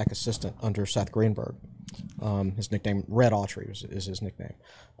Virginia Tech assistant under Seth Greenberg. His nickname, Red Autry, is his nickname.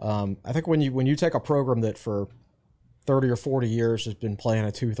 I think when you take a program that for 30 or 40 years has been playing a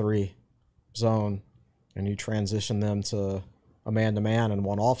 2-3 zone and you transition them to a man-to-man in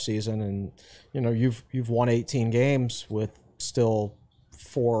one offseason, and you've won 18 games with still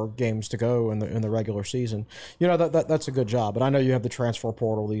 4 games to go in the regular season. That's a good job. But I know you have the transfer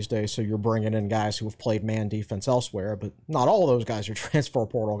portal these days, so you're bringing in guys who have played man defense elsewhere, but not all of those guys are transfer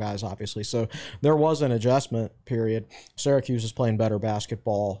portal guys, obviously. So there was an adjustment period. Syracuse is playing better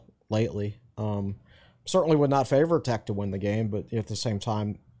basketball lately. Certainly would not favor Tech to win the game, but at the same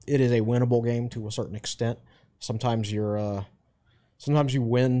time, it is a winnable game to a certain extent. Sometimes you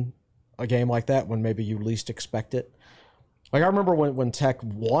win a game like that when maybe you least expect it. Like I remember when Tech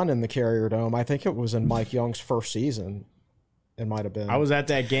won in the Carrier Dome, I think it was in Mike Young's first season. It might have been. I was at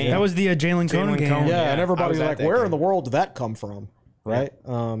that game. That was the Jalen Cohn game. Yeah, and everybody was was like, at that where game. in the world did that come from? Right?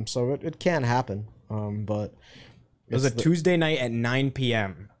 So it can happen. But It was a Tuesday night at 9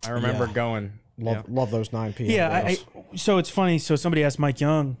 p.m. I remember going. Love those 9 p.m. Yeah, so it's funny. So somebody asked Mike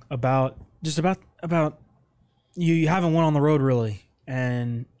Young about you haven't won on the road really,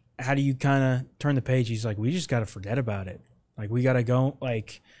 and how do you kind of turn the page? He's like, we just got to forget about it. Like we got to go,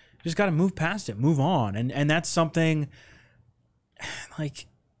 like just got to move past it, move on, and that's something. Like,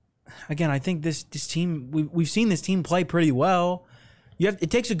 again, I think this team we've seen this team play pretty well.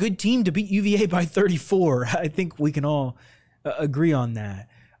 It takes a good team to beat UVA by 34. I think we can all agree on that.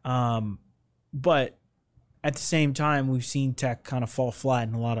 But at the same time, we've seen Tech kind of fall flat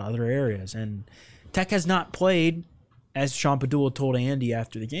in a lot of other areas. And Tech has not played, as Sean Padula told Andy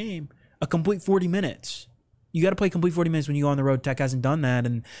after the game, a complete 40 minutes. You got to play complete 40 minutes when you go on the road. Tech hasn't done that,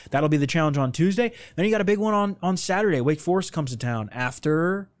 and that'll be the challenge on Tuesday. Then you got a big one on Saturday. Wake Forest comes to town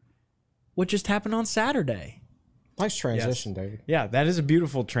after what just happened on Saturday. Nice transition, David. Yeah, that is a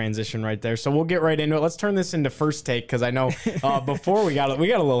beautiful transition right there. So we'll get right into it. Let's turn this into first take because I know before we got a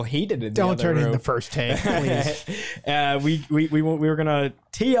little heated in the Don't other turn it room. into first take, please. We were gonna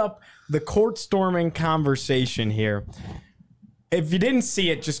tee up the court storming conversation here. If you didn't see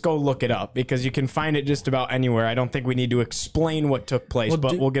it, just go look it up because you can find it just about anywhere. I don't think we need to explain what took place,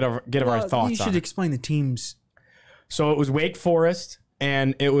 but we'll get our thoughts You should on it. explain the teams. So it was Wake Forest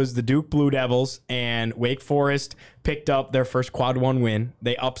and it was the Duke Blue Devils, and Wake Forest picked up their first quad one win.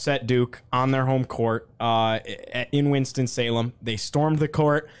 They upset Duke on their home court in Winston-Salem. They stormed the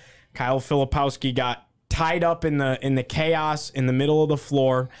court. Kyle Filipowski got tied up in the chaos in the middle of the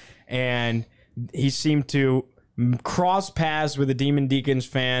floor, and he seemed to cross paths with a Demon Deacons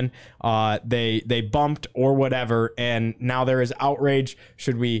fan. They bumped or whatever, and now there is outrage.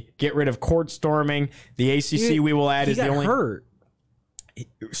 Should we get rid of court storming? The ACC, we will add, is the only hurt.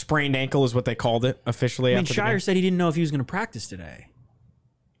 sprained ankle is what they called it officially. I mean, after the Shire game. said he didn't know if he was going to practice today.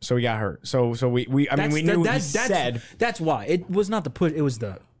 So he got hurt. So we knew he said that's why it was not the push. It was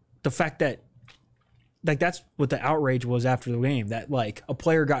the fact that like that's what the outrage was after the game, that like a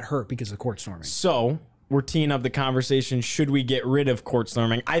player got hurt because of court storming. so. We're teeing up the conversation. Should we get rid of court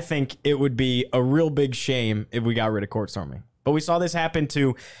storming? I think it would be a real big shame if we got rid of court storming. But we saw this happen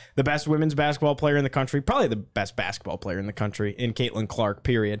to the best women's basketball player in the country, probably the best basketball player in the country, in Caitlin Clark,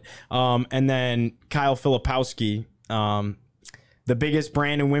 period. And then Kyle Filipowski, the biggest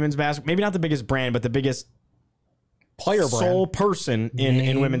brand in women's basketball, maybe not the biggest brand, but the biggest Player brand. sole person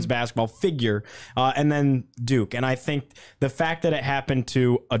in women's basketball figure, and then Duke. And I think the fact that it happened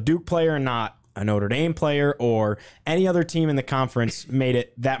to a Duke player and not a Notre Dame player or any other team in the conference made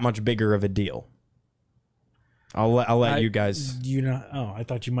it that much bigger of a deal. I'll let you guys. I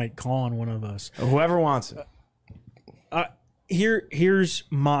thought you might call on one of us. Whoever wants it. Here's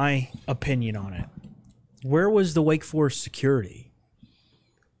my opinion on it. Where was the Wake Forest security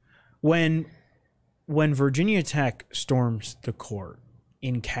when Virginia Tech storms the court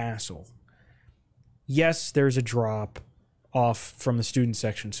in Castle? Yes, there's a drop off from the student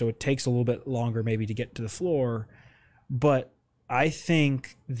section, so it takes a little bit longer maybe to get to the floor. But I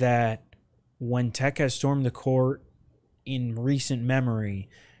think that when Tech has stormed the court in recent memory,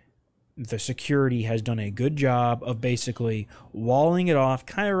 the security has done a good job of basically walling it off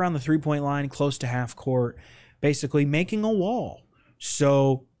kind of around the three-point line, close to half court, basically making a wall.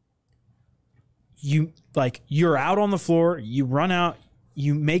 So you're out on the floor, you run out,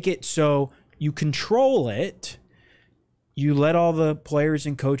 you make it so you control it. You let all the players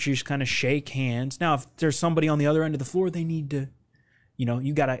and coaches kind of shake hands. Now, if there's somebody on the other end of the floor, they need to,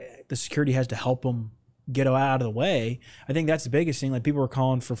 the security has to help them get out of the way. I think that's the biggest thing. Like, people were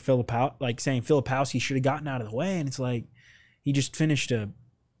calling for saying Filipowski should have gotten out of the way. And it's like, he just finished a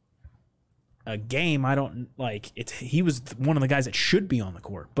game. He was one of the guys that should be on the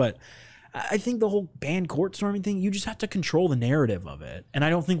court. But I think the whole banned court storming thing, you just have to control the narrative of it. And I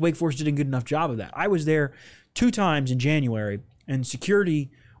don't think Wake Forest did a good enough job of that. I was there 2 times in January, and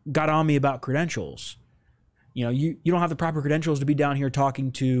security got on me about credentials. You don't have the proper credentials to be down here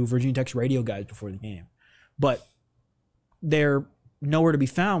talking to Virginia Tech's radio guys before the game. But they're nowhere to be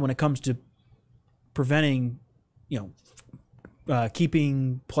found when it comes to preventing,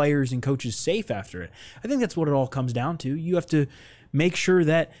 keeping players and coaches safe after it. I think that's what it all comes down to. You have to make sure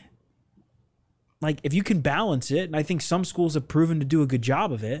that, if you can balance it, and I think some schools have proven to do a good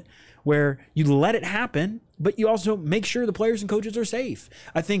job of it, where you let it happen, but you also make sure the players and coaches are safe.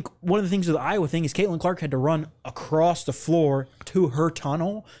 I think one of the things with the Iowa thing is Caitlin Clark had to run across the floor to her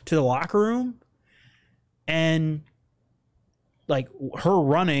tunnel, to the locker room, and her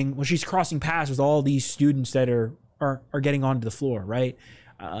running, when she's crossing paths with all these students that are getting onto the floor, right?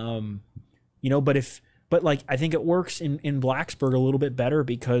 But I think it works in Blacksburg a little bit better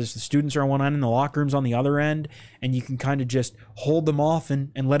because the students are on one end and the locker room's on the other end, and you can kind of just hold them off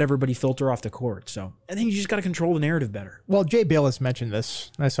and let everybody filter off the court. So I think you just got to control the narrative better. Well, Jay Billis mentioned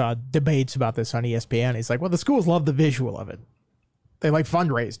this. I saw debates about this on ESPN. He's like, well, the schools love the visual of it. They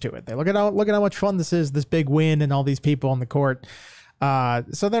fundraise to it. They look at how much fun this is, this big win and all these people on the court.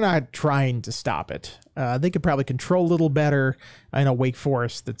 So they're not trying to stop it. They could probably control a little better. I know Wake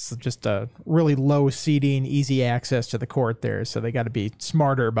Forest, that's just a really low seating, easy access to the court there. So they got to be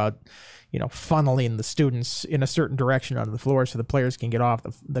smarter about, funneling the students in a certain direction onto the floor so the players can get off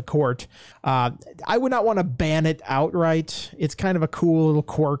the court. I would not want to ban it outright. It's kind of a cool little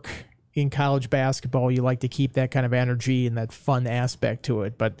quirk in college basketball. You like to keep that kind of energy and that fun aspect to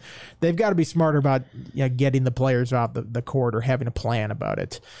it, but they've got to be smarter about getting the players off the court or having a plan about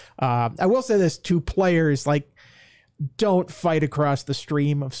it. I will say this to players, don't fight across the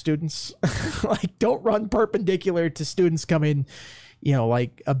stream of students. Don't run perpendicular to students coming,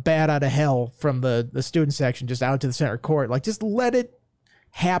 like a bat out of hell from the student section just out to the center court. Just let it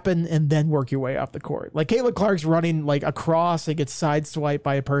happen and then work your way off the court. Caitlin Clark's running across and gets sideswiped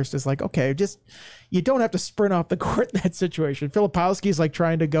by a person. It's okay, you don't have to sprint off the court in that situation. Filipowski's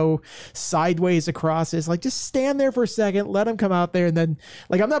trying to go sideways across. It's just stand there for a second, let him come out there, and then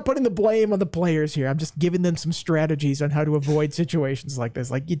I'm not putting the blame on the players here. I'm just giving them some strategies on how to avoid situations like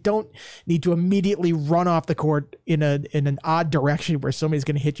this. You don't need to immediately run off the court in an odd direction where somebody's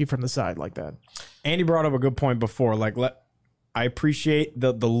going to hit you from the side like that. Andy brought up a good point before. I appreciate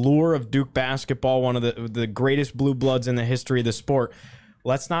the lure of Duke basketball, one of the greatest blue bloods in the history of the sport.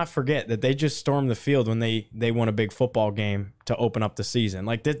 Let's not forget that they just stormed the field when they won a big football game to open up the season.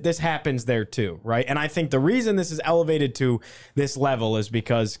 This happens there too, right? And I think the reason this is elevated to this level is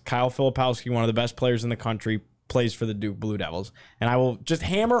because Kyle Filipowski, one of the best players in the country, plays for the Duke Blue Devils. And I will just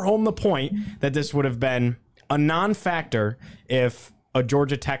hammer home the point that this would have been a non-factor if a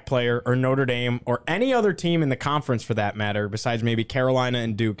Georgia Tech player or Notre Dame or any other team in the conference, for that matter, besides maybe Carolina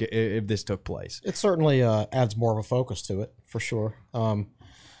and Duke, if this took place. It certainly adds more of a focus to it, for sure. I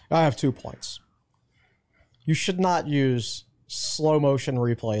have 2 points. You should not use slow motion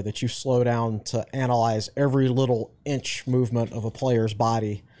replay that you slow down to analyze every little inch movement of a player's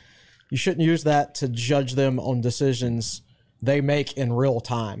body. You shouldn't use that to judge them on decisions they make in real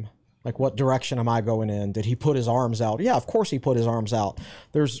time. What direction am I going in? Did he put his arms out? Yeah, of course he put his arms out.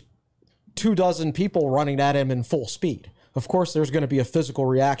 There's 24 people running at him in full speed. Of course there's going to be a physical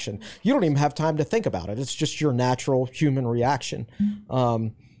reaction. You don't even have time to think about it. It's just your natural human reaction.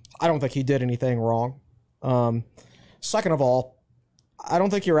 I don't think he did anything wrong. Second of all, I don't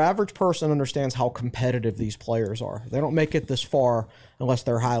think your average person understands how competitive these players are. They don't make it this far unless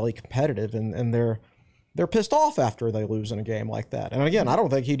they're highly competitive, and they're pissed off after they lose in a game like that. And again, I don't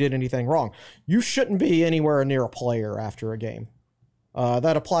think he did anything wrong. You shouldn't be anywhere near a player after a game.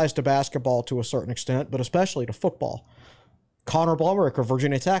 That applies to basketball to a certain extent, but especially to football. Connor Blumerick of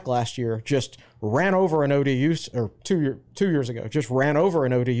Virginia Tech last year just ran over an ODU, or 2 years ago, just ran over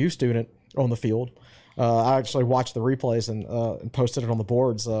an ODU student on the field. I actually watched the replays and posted it on the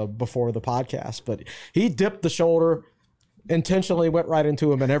boards before the podcast, but he dipped the shoulder, intentionally went right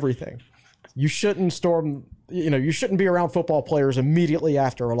into him and everything. You shouldn't you shouldn't be around football players immediately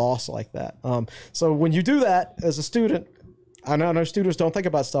after a loss like that. So when you do that as a student, I know students don't think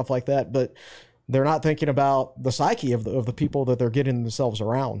about stuff like that, but they're not thinking about the psyche of the people that they're getting themselves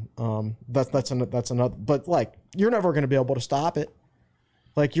around. That's another, but you're never going to be able to stop it.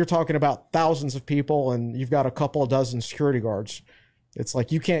 You're talking about thousands of people and you've got a couple of dozen security guards. It's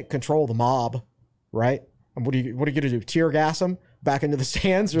you can't control the mob, right? And what are you going to do? Tear gas them back into the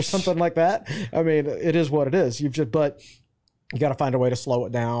stands or something like that? I mean, it is what it is. But you got to find a way to slow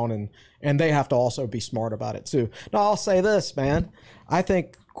it down, and they have to also be smart about it too. Now, I'll say this, man. I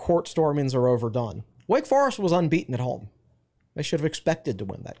think court stormings are overdone. Wake Forest was unbeaten at home. They should have expected to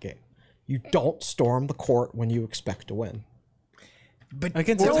win that game. You don't storm the court when you expect to win. But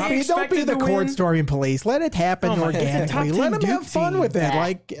don't be the court storming police. Let it happen organically. Let them have fun with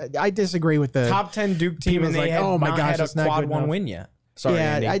it. I disagree with the top 10 Duke team, and they had had a quad one win yet. Sorry,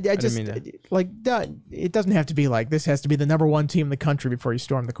 yeah, Andy. I just it doesn't have to be this has to be the number one team in the country before you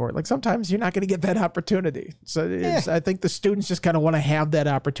storm the court. Sometimes you're not going to get that opportunity. So I think the students just kind of want to have that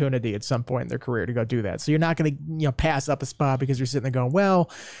opportunity at some point in their career to go do that. So you're not going to pass up a spot because you're sitting there going, well,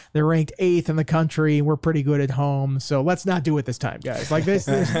 they're ranked 8th in the country. We're pretty good at home, so let's not do it this time, guys.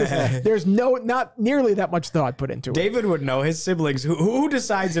 There's not nearly that much thought put into it. David would know his siblings. Who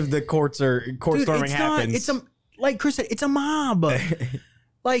decides if the court storming happens? Like Chris said, it's a mob.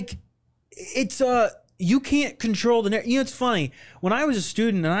 You can't control the. It's funny. When I was a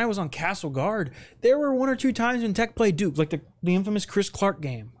student and I was on Castle Guard, there were 1 or 2 times when Tech played Duke, the infamous Chris Clark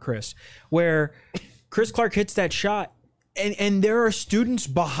game, Chris, where Chris Clark hits that shot, and there are students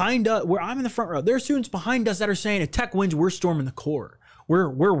behind us. Where I'm in the front row, there are students behind us that are saying, if Tech wins, we're storming the court. We're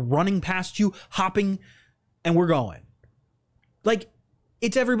running past you, hopping, and we're going.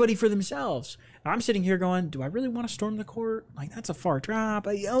 It's everybody for themselves. I'm sitting here going, do I really want to storm the court? Like, that's a far drop.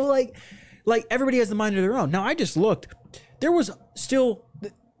 Like everybody has the mind of their own. Now, I just looked. There was still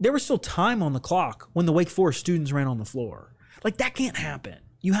time on the clock when the Wake Forest students ran on the floor. Like, that can't happen.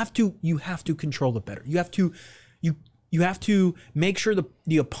 You have to control it better. You have to make sure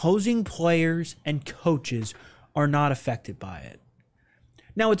the opposing players and coaches are not affected by it.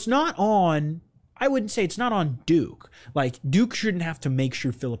 Now, I wouldn't say it's not on Duke. Like, Duke shouldn't have to make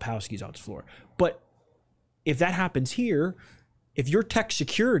sure Filipowski's off the floor. But if that happens here, if you're Tech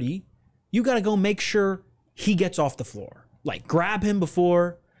security, you got to go make sure he gets off the floor. Like, grab him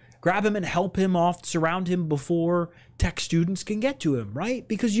and help him off, surround him before Tech students can get to him, right?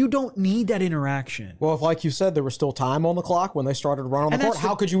 Because you don't need that interaction. Well, if, like you said, there was still time on the clock when they started to run on the court,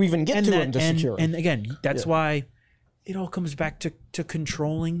 how could you even get to him to secure him? And again, that's why it all comes back to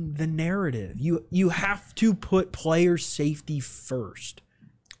controlling the narrative. You have to put player safety first.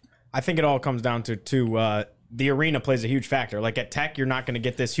 I think it all comes down to the arena plays a huge factor. Like at Tech, you're not going to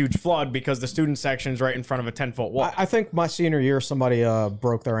get this huge flood because the student section's right in front of a 10-foot wall. I think my senior year, somebody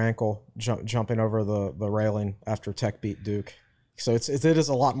broke their ankle jumping over the railing after Tech beat Duke. So it is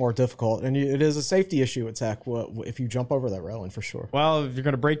a lot more difficult, and it is a safety issue at Tech if you jump over that railing, for sure. Well, if you're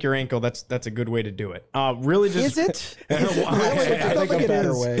going to break your ankle, that's a good way to do it. Really, just Is it? I think of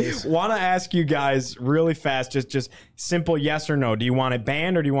better ways. Want to ask you guys really fast, just simple yes or no. Do you want it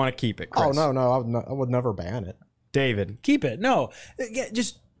banned or do you want to keep it, Chris? Oh no, I would never ban it. David, Keep it. No, you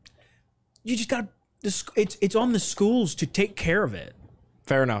just got to. It's on the schools to take care of it.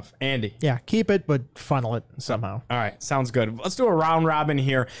 fair enough. Andy. Yeah, keep it, but funnel it somehow. All right, sounds good. Let's do a round robin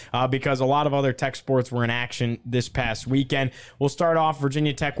here because a lot of other Tech sports were in action this past weekend. We'll start off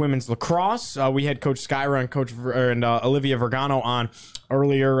Virginia Tech women's lacrosse. We had Coach Skyra and Olivia Vergano on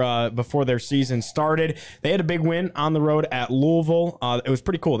earlier before their season started. They had a big win on the road at Louisville. It was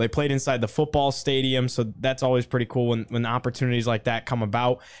pretty cool. They played inside the football stadium, so that's always pretty cool when opportunities like that come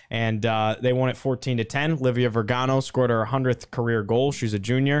about. And they won it 14-10. Olivia Vergano scored her 100th career goal. She's a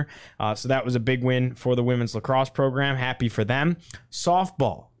junior, so that was a big win for the women's lacrosse program. Happy for them.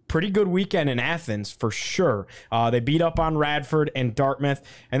 Softball. Pretty good weekend in Athens for sure. They beat up on Radford and Dartmouth,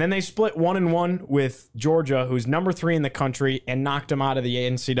 and then they split 1-1 with Georgia, who's number 3 in the country, and knocked them out of the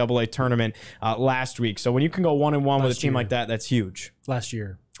NCAA tournament last week. So when you can go 1-1 with a team like that, that's huge. Last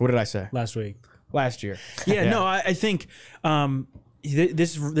year. What did I say? Last week. Last year. Yeah, no, I think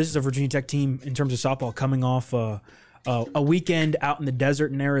this is a Virginia Tech team in terms of softball coming off a weekend out in the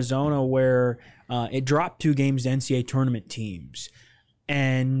desert in Arizona where it dropped 2 games to NCAA tournament teams.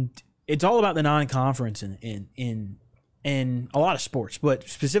 And it's all about the non-conference in a lot of sports, but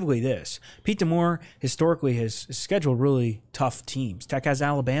specifically this. Pete DeMoore historically has scheduled really tough teams. Tech has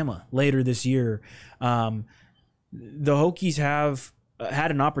Alabama later this year. The Hokies have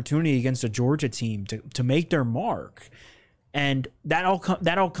had an opportunity against a Georgia team to make their mark. And that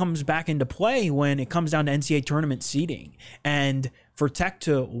all comes back into play when it comes down to NCAA tournament seeding. And for Tech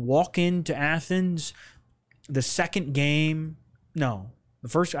to walk into Athens, the second game, no, the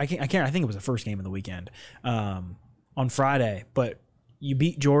first, I think it was the first game of the weekend on Friday, but you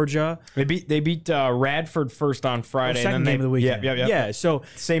beat Georgia. They beat Radford first on Friday. Second and then game of the weekend. Yeah. So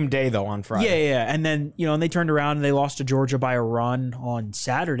same day though on Friday. Yeah. And then, and they turned around and they lost to Georgia by a run on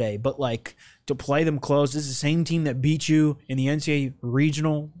Saturday. But like to play them close, this is the same team that beat you in the NCAA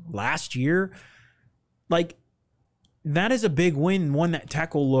regional last year. Like that is a big win, one that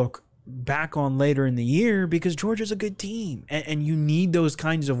Tech will look back on later in the year because Georgia's a good team. And you need those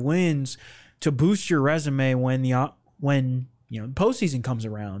kinds of wins to boost your resume when the postseason comes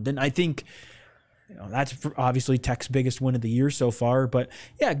around. And I think that's obviously Tech's biggest win of the year so far. But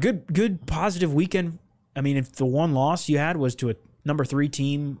yeah, good positive weekend. I mean, if the one loss you had was to a number 3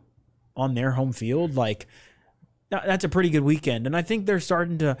 team on their home field, like that's a pretty good weekend. And I think they're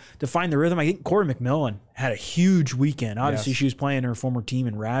starting to find the rhythm. I think Corey McMillan had a huge weekend. Obviously, She was playing her former team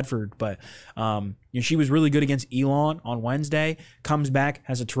in Radford, but she was really good against Elon on Wednesday. Comes back,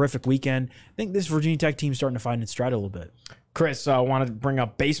 has a terrific weekend. I think this Virginia Tech team's starting to find its stride a little bit. Chris, I wanted to bring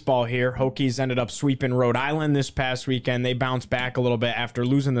up baseball here. Hokies ended up sweeping Rhode Island this past weekend. They bounced back a little bit after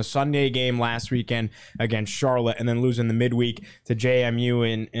losing the Sunday game last weekend against Charlotte and then losing the midweek to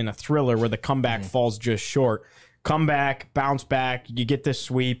JMU in a thriller where the comeback falls just short. Come back, bounce back, you get this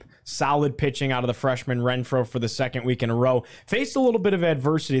sweep. Solid pitching out of the freshman Renfro for the second week in a row. Faced a little bit of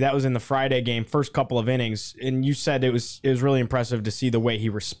adversity. That was in the Friday game, first couple of innings. And you said it was really impressive to see the way he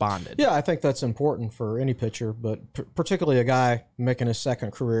responded. Yeah, I think that's important for any pitcher, but particularly a guy making his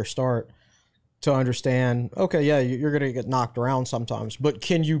second career start to understand, okay, yeah, you're going to get knocked around sometimes, but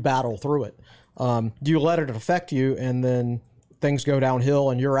can you battle through it? Do you let it affect you and then things go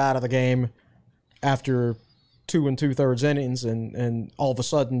downhill and you're out of the game after 2 2/3 innings and all of a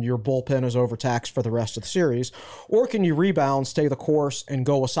sudden your bullpen is overtaxed for the rest of the series? Or can you rebound, stay the course, and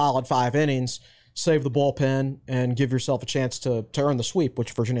go a solid 5 innings, save the bullpen, and give yourself a chance to earn the sweep,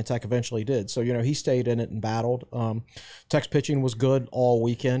 which Virginia Tech eventually did. So, he stayed in it and battled. Tech's pitching was good all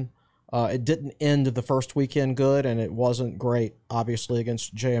weekend. It didn't end the first weekend good, and it wasn't great, obviously,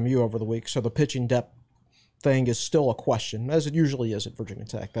 against JMU over the week. So the pitching depth thing is still a question, as it usually is at Virginia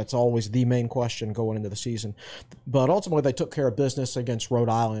Tech. That's always the main question going into the season. But ultimately, they took care of business against Rhode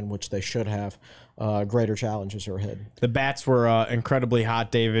Island, which they should have. Greater challenges are ahead. The bats were incredibly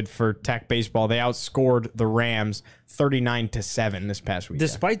hot, David, for Tech baseball. They outscored the Rams 39-7 this past week.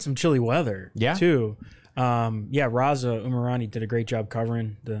 Despite some chilly weather, Yeah. too. Raza Umarani did a great job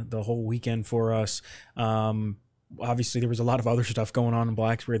covering the whole weekend for us. Obviously, there was a lot of other stuff going on in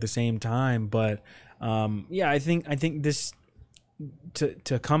Blacksburg at the same time, but I think this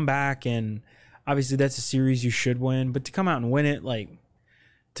to come back, and obviously that's a series you should win, but to come out and win it, like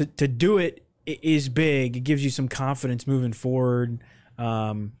to do it is big. It gives you some confidence moving forward.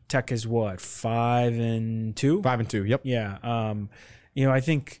 Tech is what, 5-2? 5-2. Yep. Yeah. I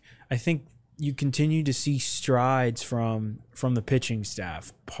think you continue to see strides from the pitching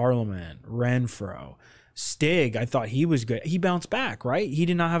staff. Parliament, Renfro, Stig. I thought he was good. He bounced back, right? He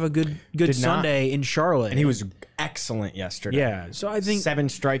did not have a good Sunday in Charlotte, And he was excellent yesterday. Yeah. So I think 7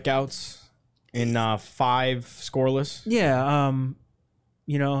 strikeouts in 5 scoreless. Yeah.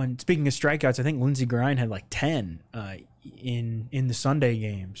 And speaking of strikeouts, I think Lindsey Grind had like 10 in the Sunday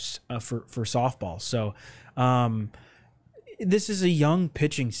games for softball. So this is a young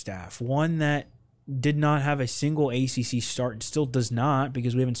pitching staff, one that did not have a single ACC start and still does not,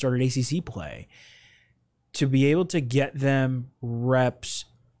 because we haven't started ACC play. To be able to get them reps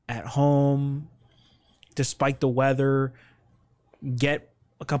at home, despite the weather, get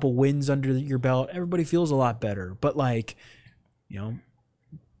a couple wins under your belt, everybody feels a lot better. But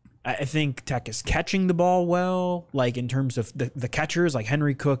I think Tech is catching the ball well, like in terms of the catchers, like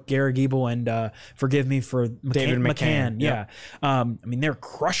Henry Cook, Garrett Giebel, and forgive me for David McCann. Yeah. They're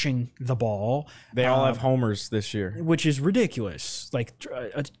crushing the ball. They all have homers this year, which is ridiculous. Like,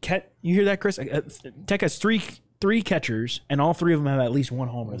 you hear that, Chris? Tech has three catchers, and all 3 of them have at least 1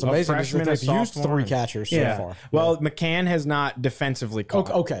 homer. It's amazing freshman, that they've a used sophomore. 3 catchers so far. Well, McCann has not defensively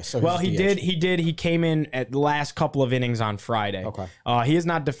caught. Okay, so well, he's he did. He came in at the last couple of innings on Friday. Okay. He has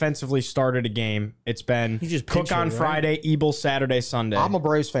not defensively started a game. It's been just Cook pinch on hit, right? Friday, Ebel Saturday, Sunday. I'm a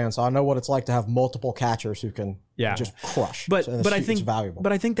Braves fan, so I know what it's like to have multiple catchers who can just crush. But So I think it's valuable.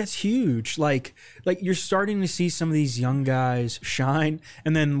 But I think that's huge. Like you're starting to see some of these young guys shine.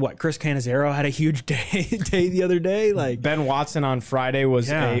 And then Chris Cannizzaro had a huge day the other day. Like Ben Watson on Friday was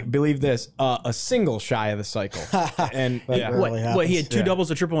believe this, a single shy of the cycle. And what he had 2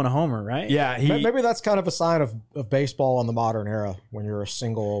 doubles, a triple, and a homer, right? Yeah, maybe that's kind of a sign of baseball in the modern era when you're a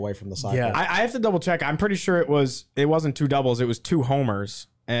single away from the sideline. Yeah. I have to double check. I'm pretty sure it wasn't 2 doubles. It was 2 homers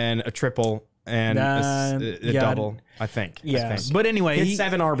and a triple and a double, I think. Yeah. But anyway, he hit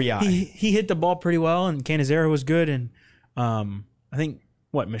 7 RBI. He hit the ball pretty well, and Cannizzaro was good, and I think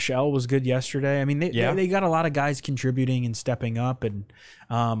Michelle was good yesterday. I mean, they got a lot of guys contributing and stepping up, and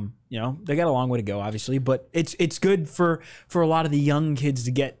they got a long way to go, obviously. But it's good for a lot of the young kids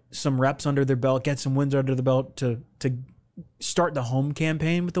to get some reps under their belt, get some wins under the belt to start the home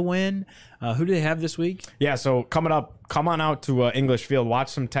campaign with the win. Who do they have this week? Yeah, so coming up, come on out to English Field. Watch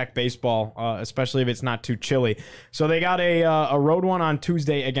some Tech baseball, especially if it's not too chilly. So they got a road one on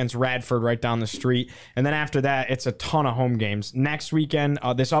Tuesday against Radford right down the street. And then after that, it's a ton of home games. Next weekend,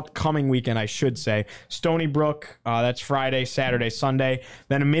 this upcoming weekend, I should say, Stony Brook, that's Friday, Saturday, Sunday.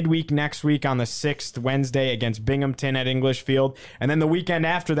 Then a midweek next week on the 6th, Wednesday, against Binghamton at English Field. And then the weekend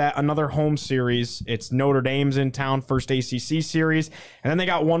after that, another home series. It's Notre Dame's in town, first ACC series. And then they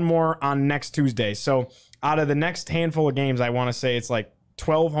got one more on next Tuesday. So out of the next handful of games, I want to say it's like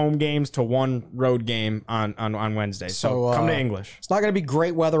 12 home games to 1 road game on Wednesday. So come to English. It's not going to be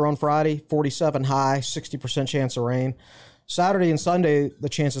great weather on Friday, 47 high, 60% chance of rain. Saturday and Sunday, the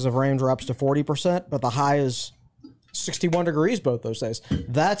chances of rain drops to 40%, but the high is 61 degrees both those days.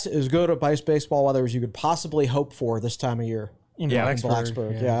 That's as good a baseball weather as you could possibly hope for this time of year. In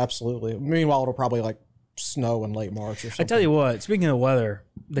Blacksburg. Yeah, absolutely. Meanwhile, it'll probably snow in late March or something. I tell you what, speaking of the weather,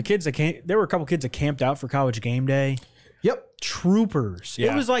 the kids there were a couple kids that camped out for college game day. Yep. Troopers.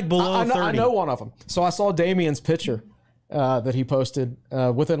 Yeah. It was like below 30. I know one of them. So I saw Damien's picture that he posted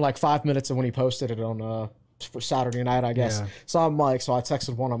within 5 minutes of when he posted it on for Saturday night, I guess. Yeah. So I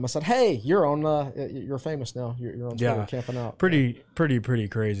texted one of them. I said, "Hey, you're on. You're famous now. You're on Twitter camping out." Pretty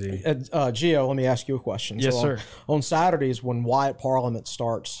crazy. Gio, let me ask you a question. Yes, sir. On Saturdays when Wyatt Parliament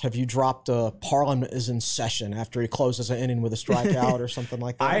starts, have you dropped a Parliament is in session after he closes an inning with a strikeout or something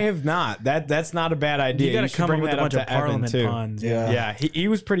like that? I have not. That's not a bad idea. You got to come up with a bunch of Parliament too. puns. Yeah, he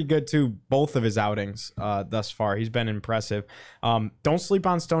was pretty good too. Both of his outings thus far, he's been impressive. Don't sleep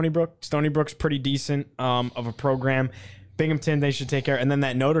on Stony Brook. Stony Brook's pretty decent of a program. Binghamton, they should take care. And then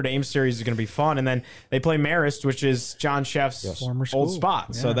that Notre Dame series is going to be fun. And then they play Marist, which is John Chef's former old school. spot.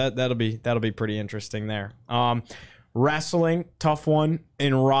 Yeah. So that'll be pretty interesting there. Wrestling, tough one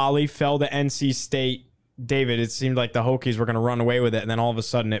in Raleigh, fell to NC State. David, it seemed like the Hokies were going to run away with it, and then all of a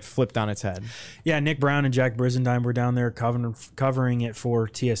sudden it flipped on its head. Yeah, Nick Brown and Jack Brizendine were down there covering it for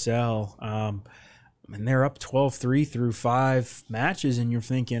TSL. And they're up 12-3 through 5 matches, and you're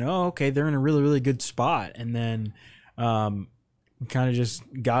thinking, oh, okay, they're in a really, really good spot. And then kind of just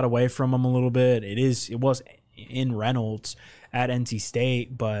got away from them a little bit. It was in Reynolds at NC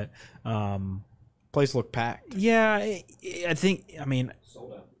State, but Place looked packed. yeah, I think,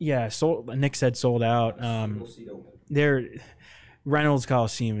 sold out. Yeah, Nick said sold out. Reynolds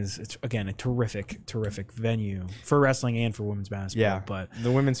Coliseum it's again a terrific venue for wrestling and for women's basketball. Yeah, but the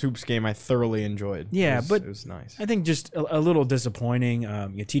women's hoops game I thoroughly enjoyed. Yeah, it was nice. I think just a little disappointing.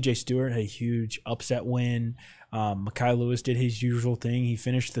 TJ Stewart had a huge upset win. Mekhi Lewis did his usual thing. He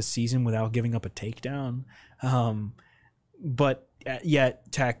finished the season without giving up a takedown. But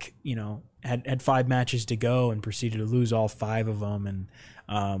yet Tech, had 5 matches to go and proceeded to lose all 5 of them. And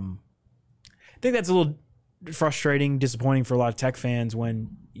I think that's a little frustrating, disappointing for a lot of Tech fans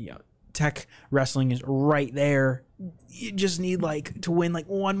when Tech wrestling is right there. You just need to win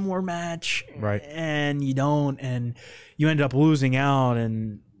one more match, right? And you don't, and you end up losing out,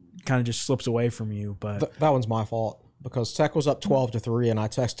 and kind of just slips away from you. But that one's my fault because Tech was up 12-3, and I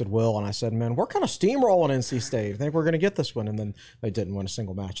texted Will and I said, "Man, we're kind of steamrolling NC State. I think we're going to get this one." And then they didn't win a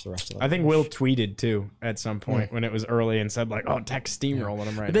single match the rest of the. I think Will tweeted too at some point when it was early and said "Oh, Tech steamrolling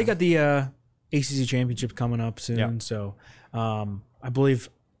them right." But they got the ACC championship coming up soon, so I believe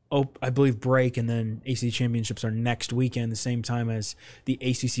break and then ACC championships are next weekend, the same time as the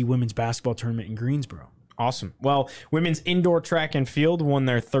ACC women's basketball tournament in Greensboro. Awesome. Well, women's indoor track and field won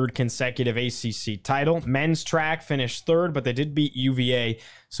their 3rd consecutive ACC title. Men's track finished 3rd, but they did beat UVA,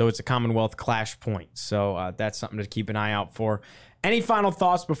 so it's a Commonwealth clash point. So that's something to keep an eye out for. Any final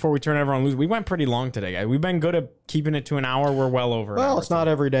thoughts before we turn everyone loose? We went pretty long today, guys. We've been good at keeping it to an hour. We're well over. Well, it's not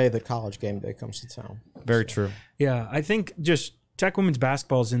every day that college game day comes to town. Very true. Yeah, I think just Tech women's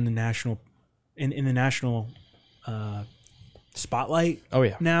basketball is in the national, in the national spotlight. Oh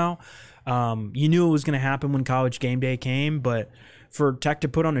yeah. Now, you knew it was going to happen when college game day came, but for Tech to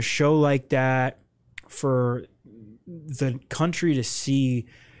put on a show like that, for the country to see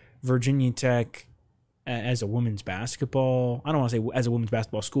Virginia Tech as a women's basketball, I don't want to say as a women's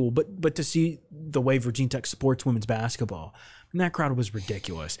basketball school, but to see the way Virginia Tech supports women's basketball, and that crowd was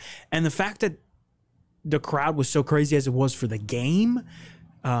ridiculous. And the fact that the crowd was so crazy as it was for the game,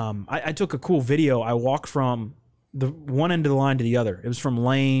 I took a cool video. I walked from the one end of the line to the other. It was from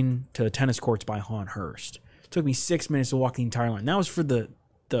Lane to the tennis courts by Han Hurst. It took me 6 minutes to walk the entire line. That was for the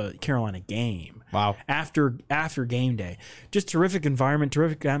Carolina game. Wow. After game day. Just terrific environment,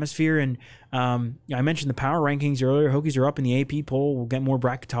 terrific atmosphere. And I mentioned the power rankings earlier. Hokies are up in the AP poll. We'll get more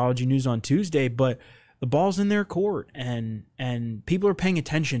bracketology news on Tuesday, but the ball's in their court and people are paying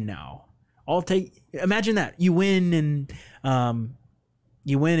attention now. Imagine that. You win and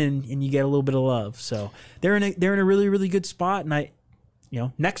you get a little bit of love. So they're in a really, really good spot. And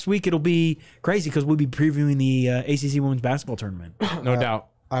next week it'll be crazy because we'll be previewing the ACC women's basketball tournament. No doubt.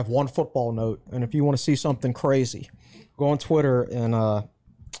 I have one football note, and if you want to see something crazy, go on Twitter, and I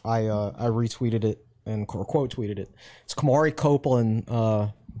retweeted it or quote tweeted it. It's Kamari Copeland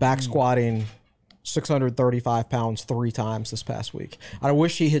back squatting 635 pounds 3 times this past week. I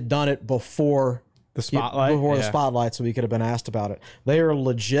wish he had done it before the spotlight. The spotlight, so he could have been asked about it. They are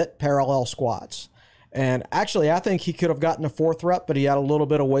legit parallel squats. And actually, I think he could have gotten a 4th rep, but he had a little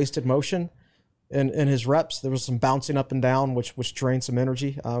bit of wasted motion in his reps. There was some bouncing up and down, which drained some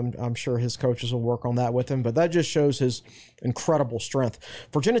energy. I'm sure his coaches will work on that with him, but that just shows his incredible strength.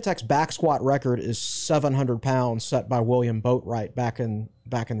 Virginia Tech's back squat record is 700 pounds, set by William Boatwright back in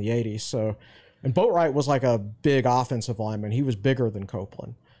the 80s. So, and Boatwright was like a big offensive lineman. He was bigger than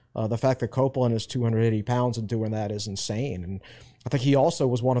Copeland. The fact that Copeland is 280 pounds and doing that is insane. And I think he also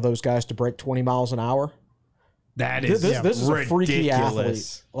was one of those guys to break 20 miles an hour. That is this is a freaky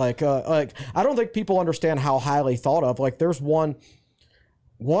athlete. Like I don't think people understand how highly thought of. Like there's one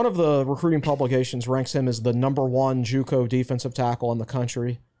one of the recruiting publications ranks him as the #1 JUCO defensive tackle in the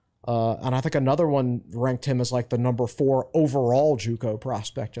country. And I think another one ranked him as like the #4 overall JUCO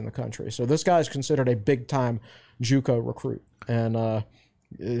prospect in the country. So this guy is considered a big-time JUCO recruit and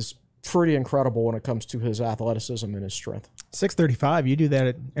is pretty incredible when it comes to his athleticism and his strength. 635. You do that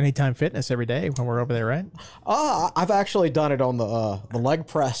at Anytime Fitness every day when we're over there, right? I've actually done it on the leg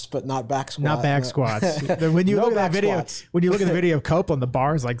press, but not back squat. Not back squats. When you look at that video, when you look at the video of Copeland, the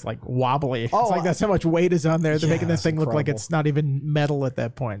bar is like wobbly. It's like that's how much weight is on there. They're making that thing look like it's not even metal at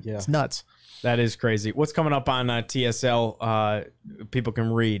that point. Yeah. It's nuts. That is crazy. What's coming up on TSL? People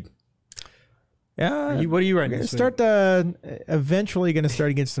can read. Yeah, what are you writing? Eventually going to start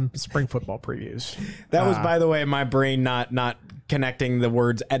against some spring football previews. That was, by the way, my brain not connecting the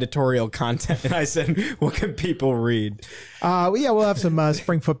words editorial content, and I said, "What can people read?" We'll have some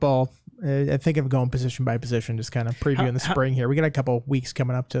spring football. I think of going position by position, just kind of previewing the spring here. We got a couple weeks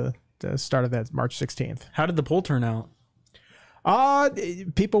coming up to the start of that March 16th. How did the poll turn out?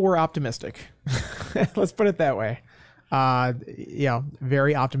 People were optimistic. Let's put it that way.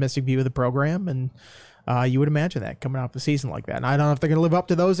 Very optimistic view of the program, and you would imagine that coming off a season like that. And I don't know if they're going to live up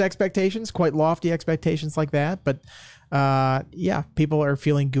to those expectations, quite lofty expectations like that, but people are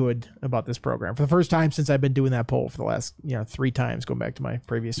feeling good about this program for the first time since I've been doing that poll for the last 3 times, going back to my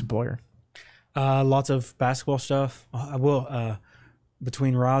previous employer. Lots of basketball stuff. I will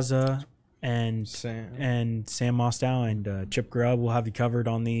between Raza and Sam Mostow and Chip Grubb will have you covered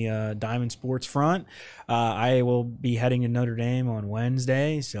on the Diamond Sports front. I will be heading to Notre Dame on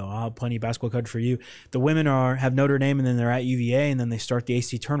Wednesday, so I'll have plenty of basketball coverage for you. The women have Notre Dame, and then they're at UVA, and then they start the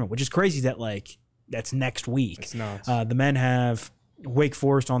AC tournament, which is crazy that that's next week. It's nuts. The men have Wake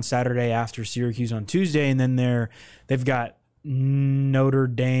Forest on Saturday after Syracuse on Tuesday, and then they've got Notre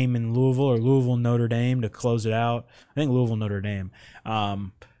Dame and Louisville, or Louisville Notre Dame to close it out. I think Louisville Notre Dame.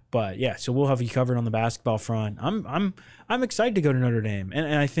 But yeah, so we'll have you covered on the basketball front. I'm excited to go to Notre Dame,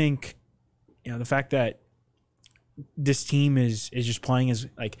 and I think the fact that this team is just playing as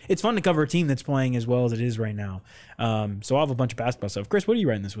it's fun to cover a team that's playing as well as it is right now. So I'll have a bunch of basketball stuff. Chris, what are you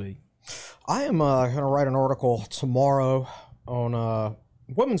writing this week? I am going to write an article tomorrow on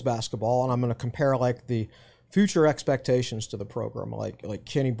women's basketball, and I'm going to compare the future expectations to the program. Like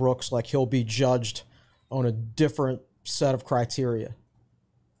Kenny Brooks, he'll be judged on a different set of criteria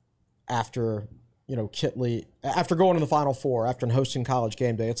after Kitley, after going to the Final Four, after hosting College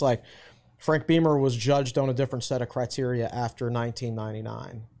Game Day. It's like Frank Beamer was judged on a different set of criteria after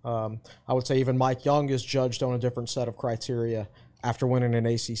 1999. I would say even Mike Young is judged on a different set of criteria after winning an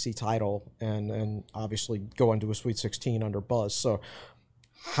ACC title and obviously going to a Sweet 16 under Buzz. So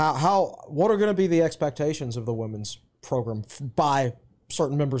what are going to be the expectations of the women's program by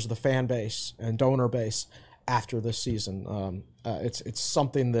certain members of the fan base and donor base after this season? It's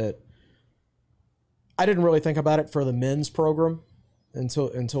something that I didn't really think about it for the men's program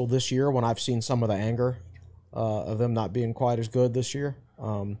until this year, when I've seen some of the anger of them not being quite as good this year.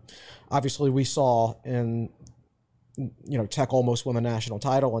 Obviously, we saw Tech almost won the national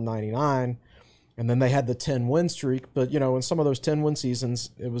title in '99, and then they had the 10-win streak. But in some of those 10-win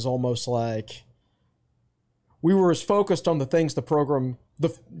seasons, it was almost like we were as focused on the things the program,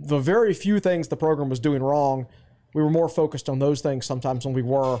 the very few things the program was doing wrong. We were more focused on those things sometimes when we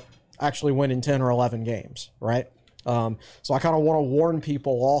were actually winning 10 or 11 games, right? So I kind of want to warn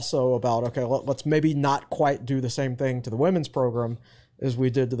people also about, okay, let's maybe not quite do the same thing to the women's program as we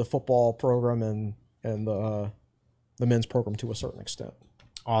did to the football program and the men's program to a certain extent.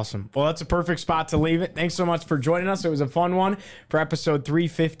 Awesome. Well, that's a perfect spot to leave it. Thanks so much for joining us. It was a fun one for episode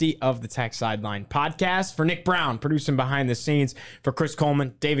 350 of the Tech Sideline Podcast. For Nick Brown, producing behind the scenes, for Chris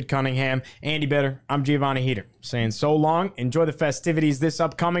Coleman, David Cunningham, Andy Bitter, I'm Giovanni Heater, saying so long. Enjoy the festivities this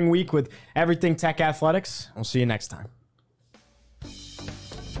upcoming week with everything Tech Athletics. We'll see you next time.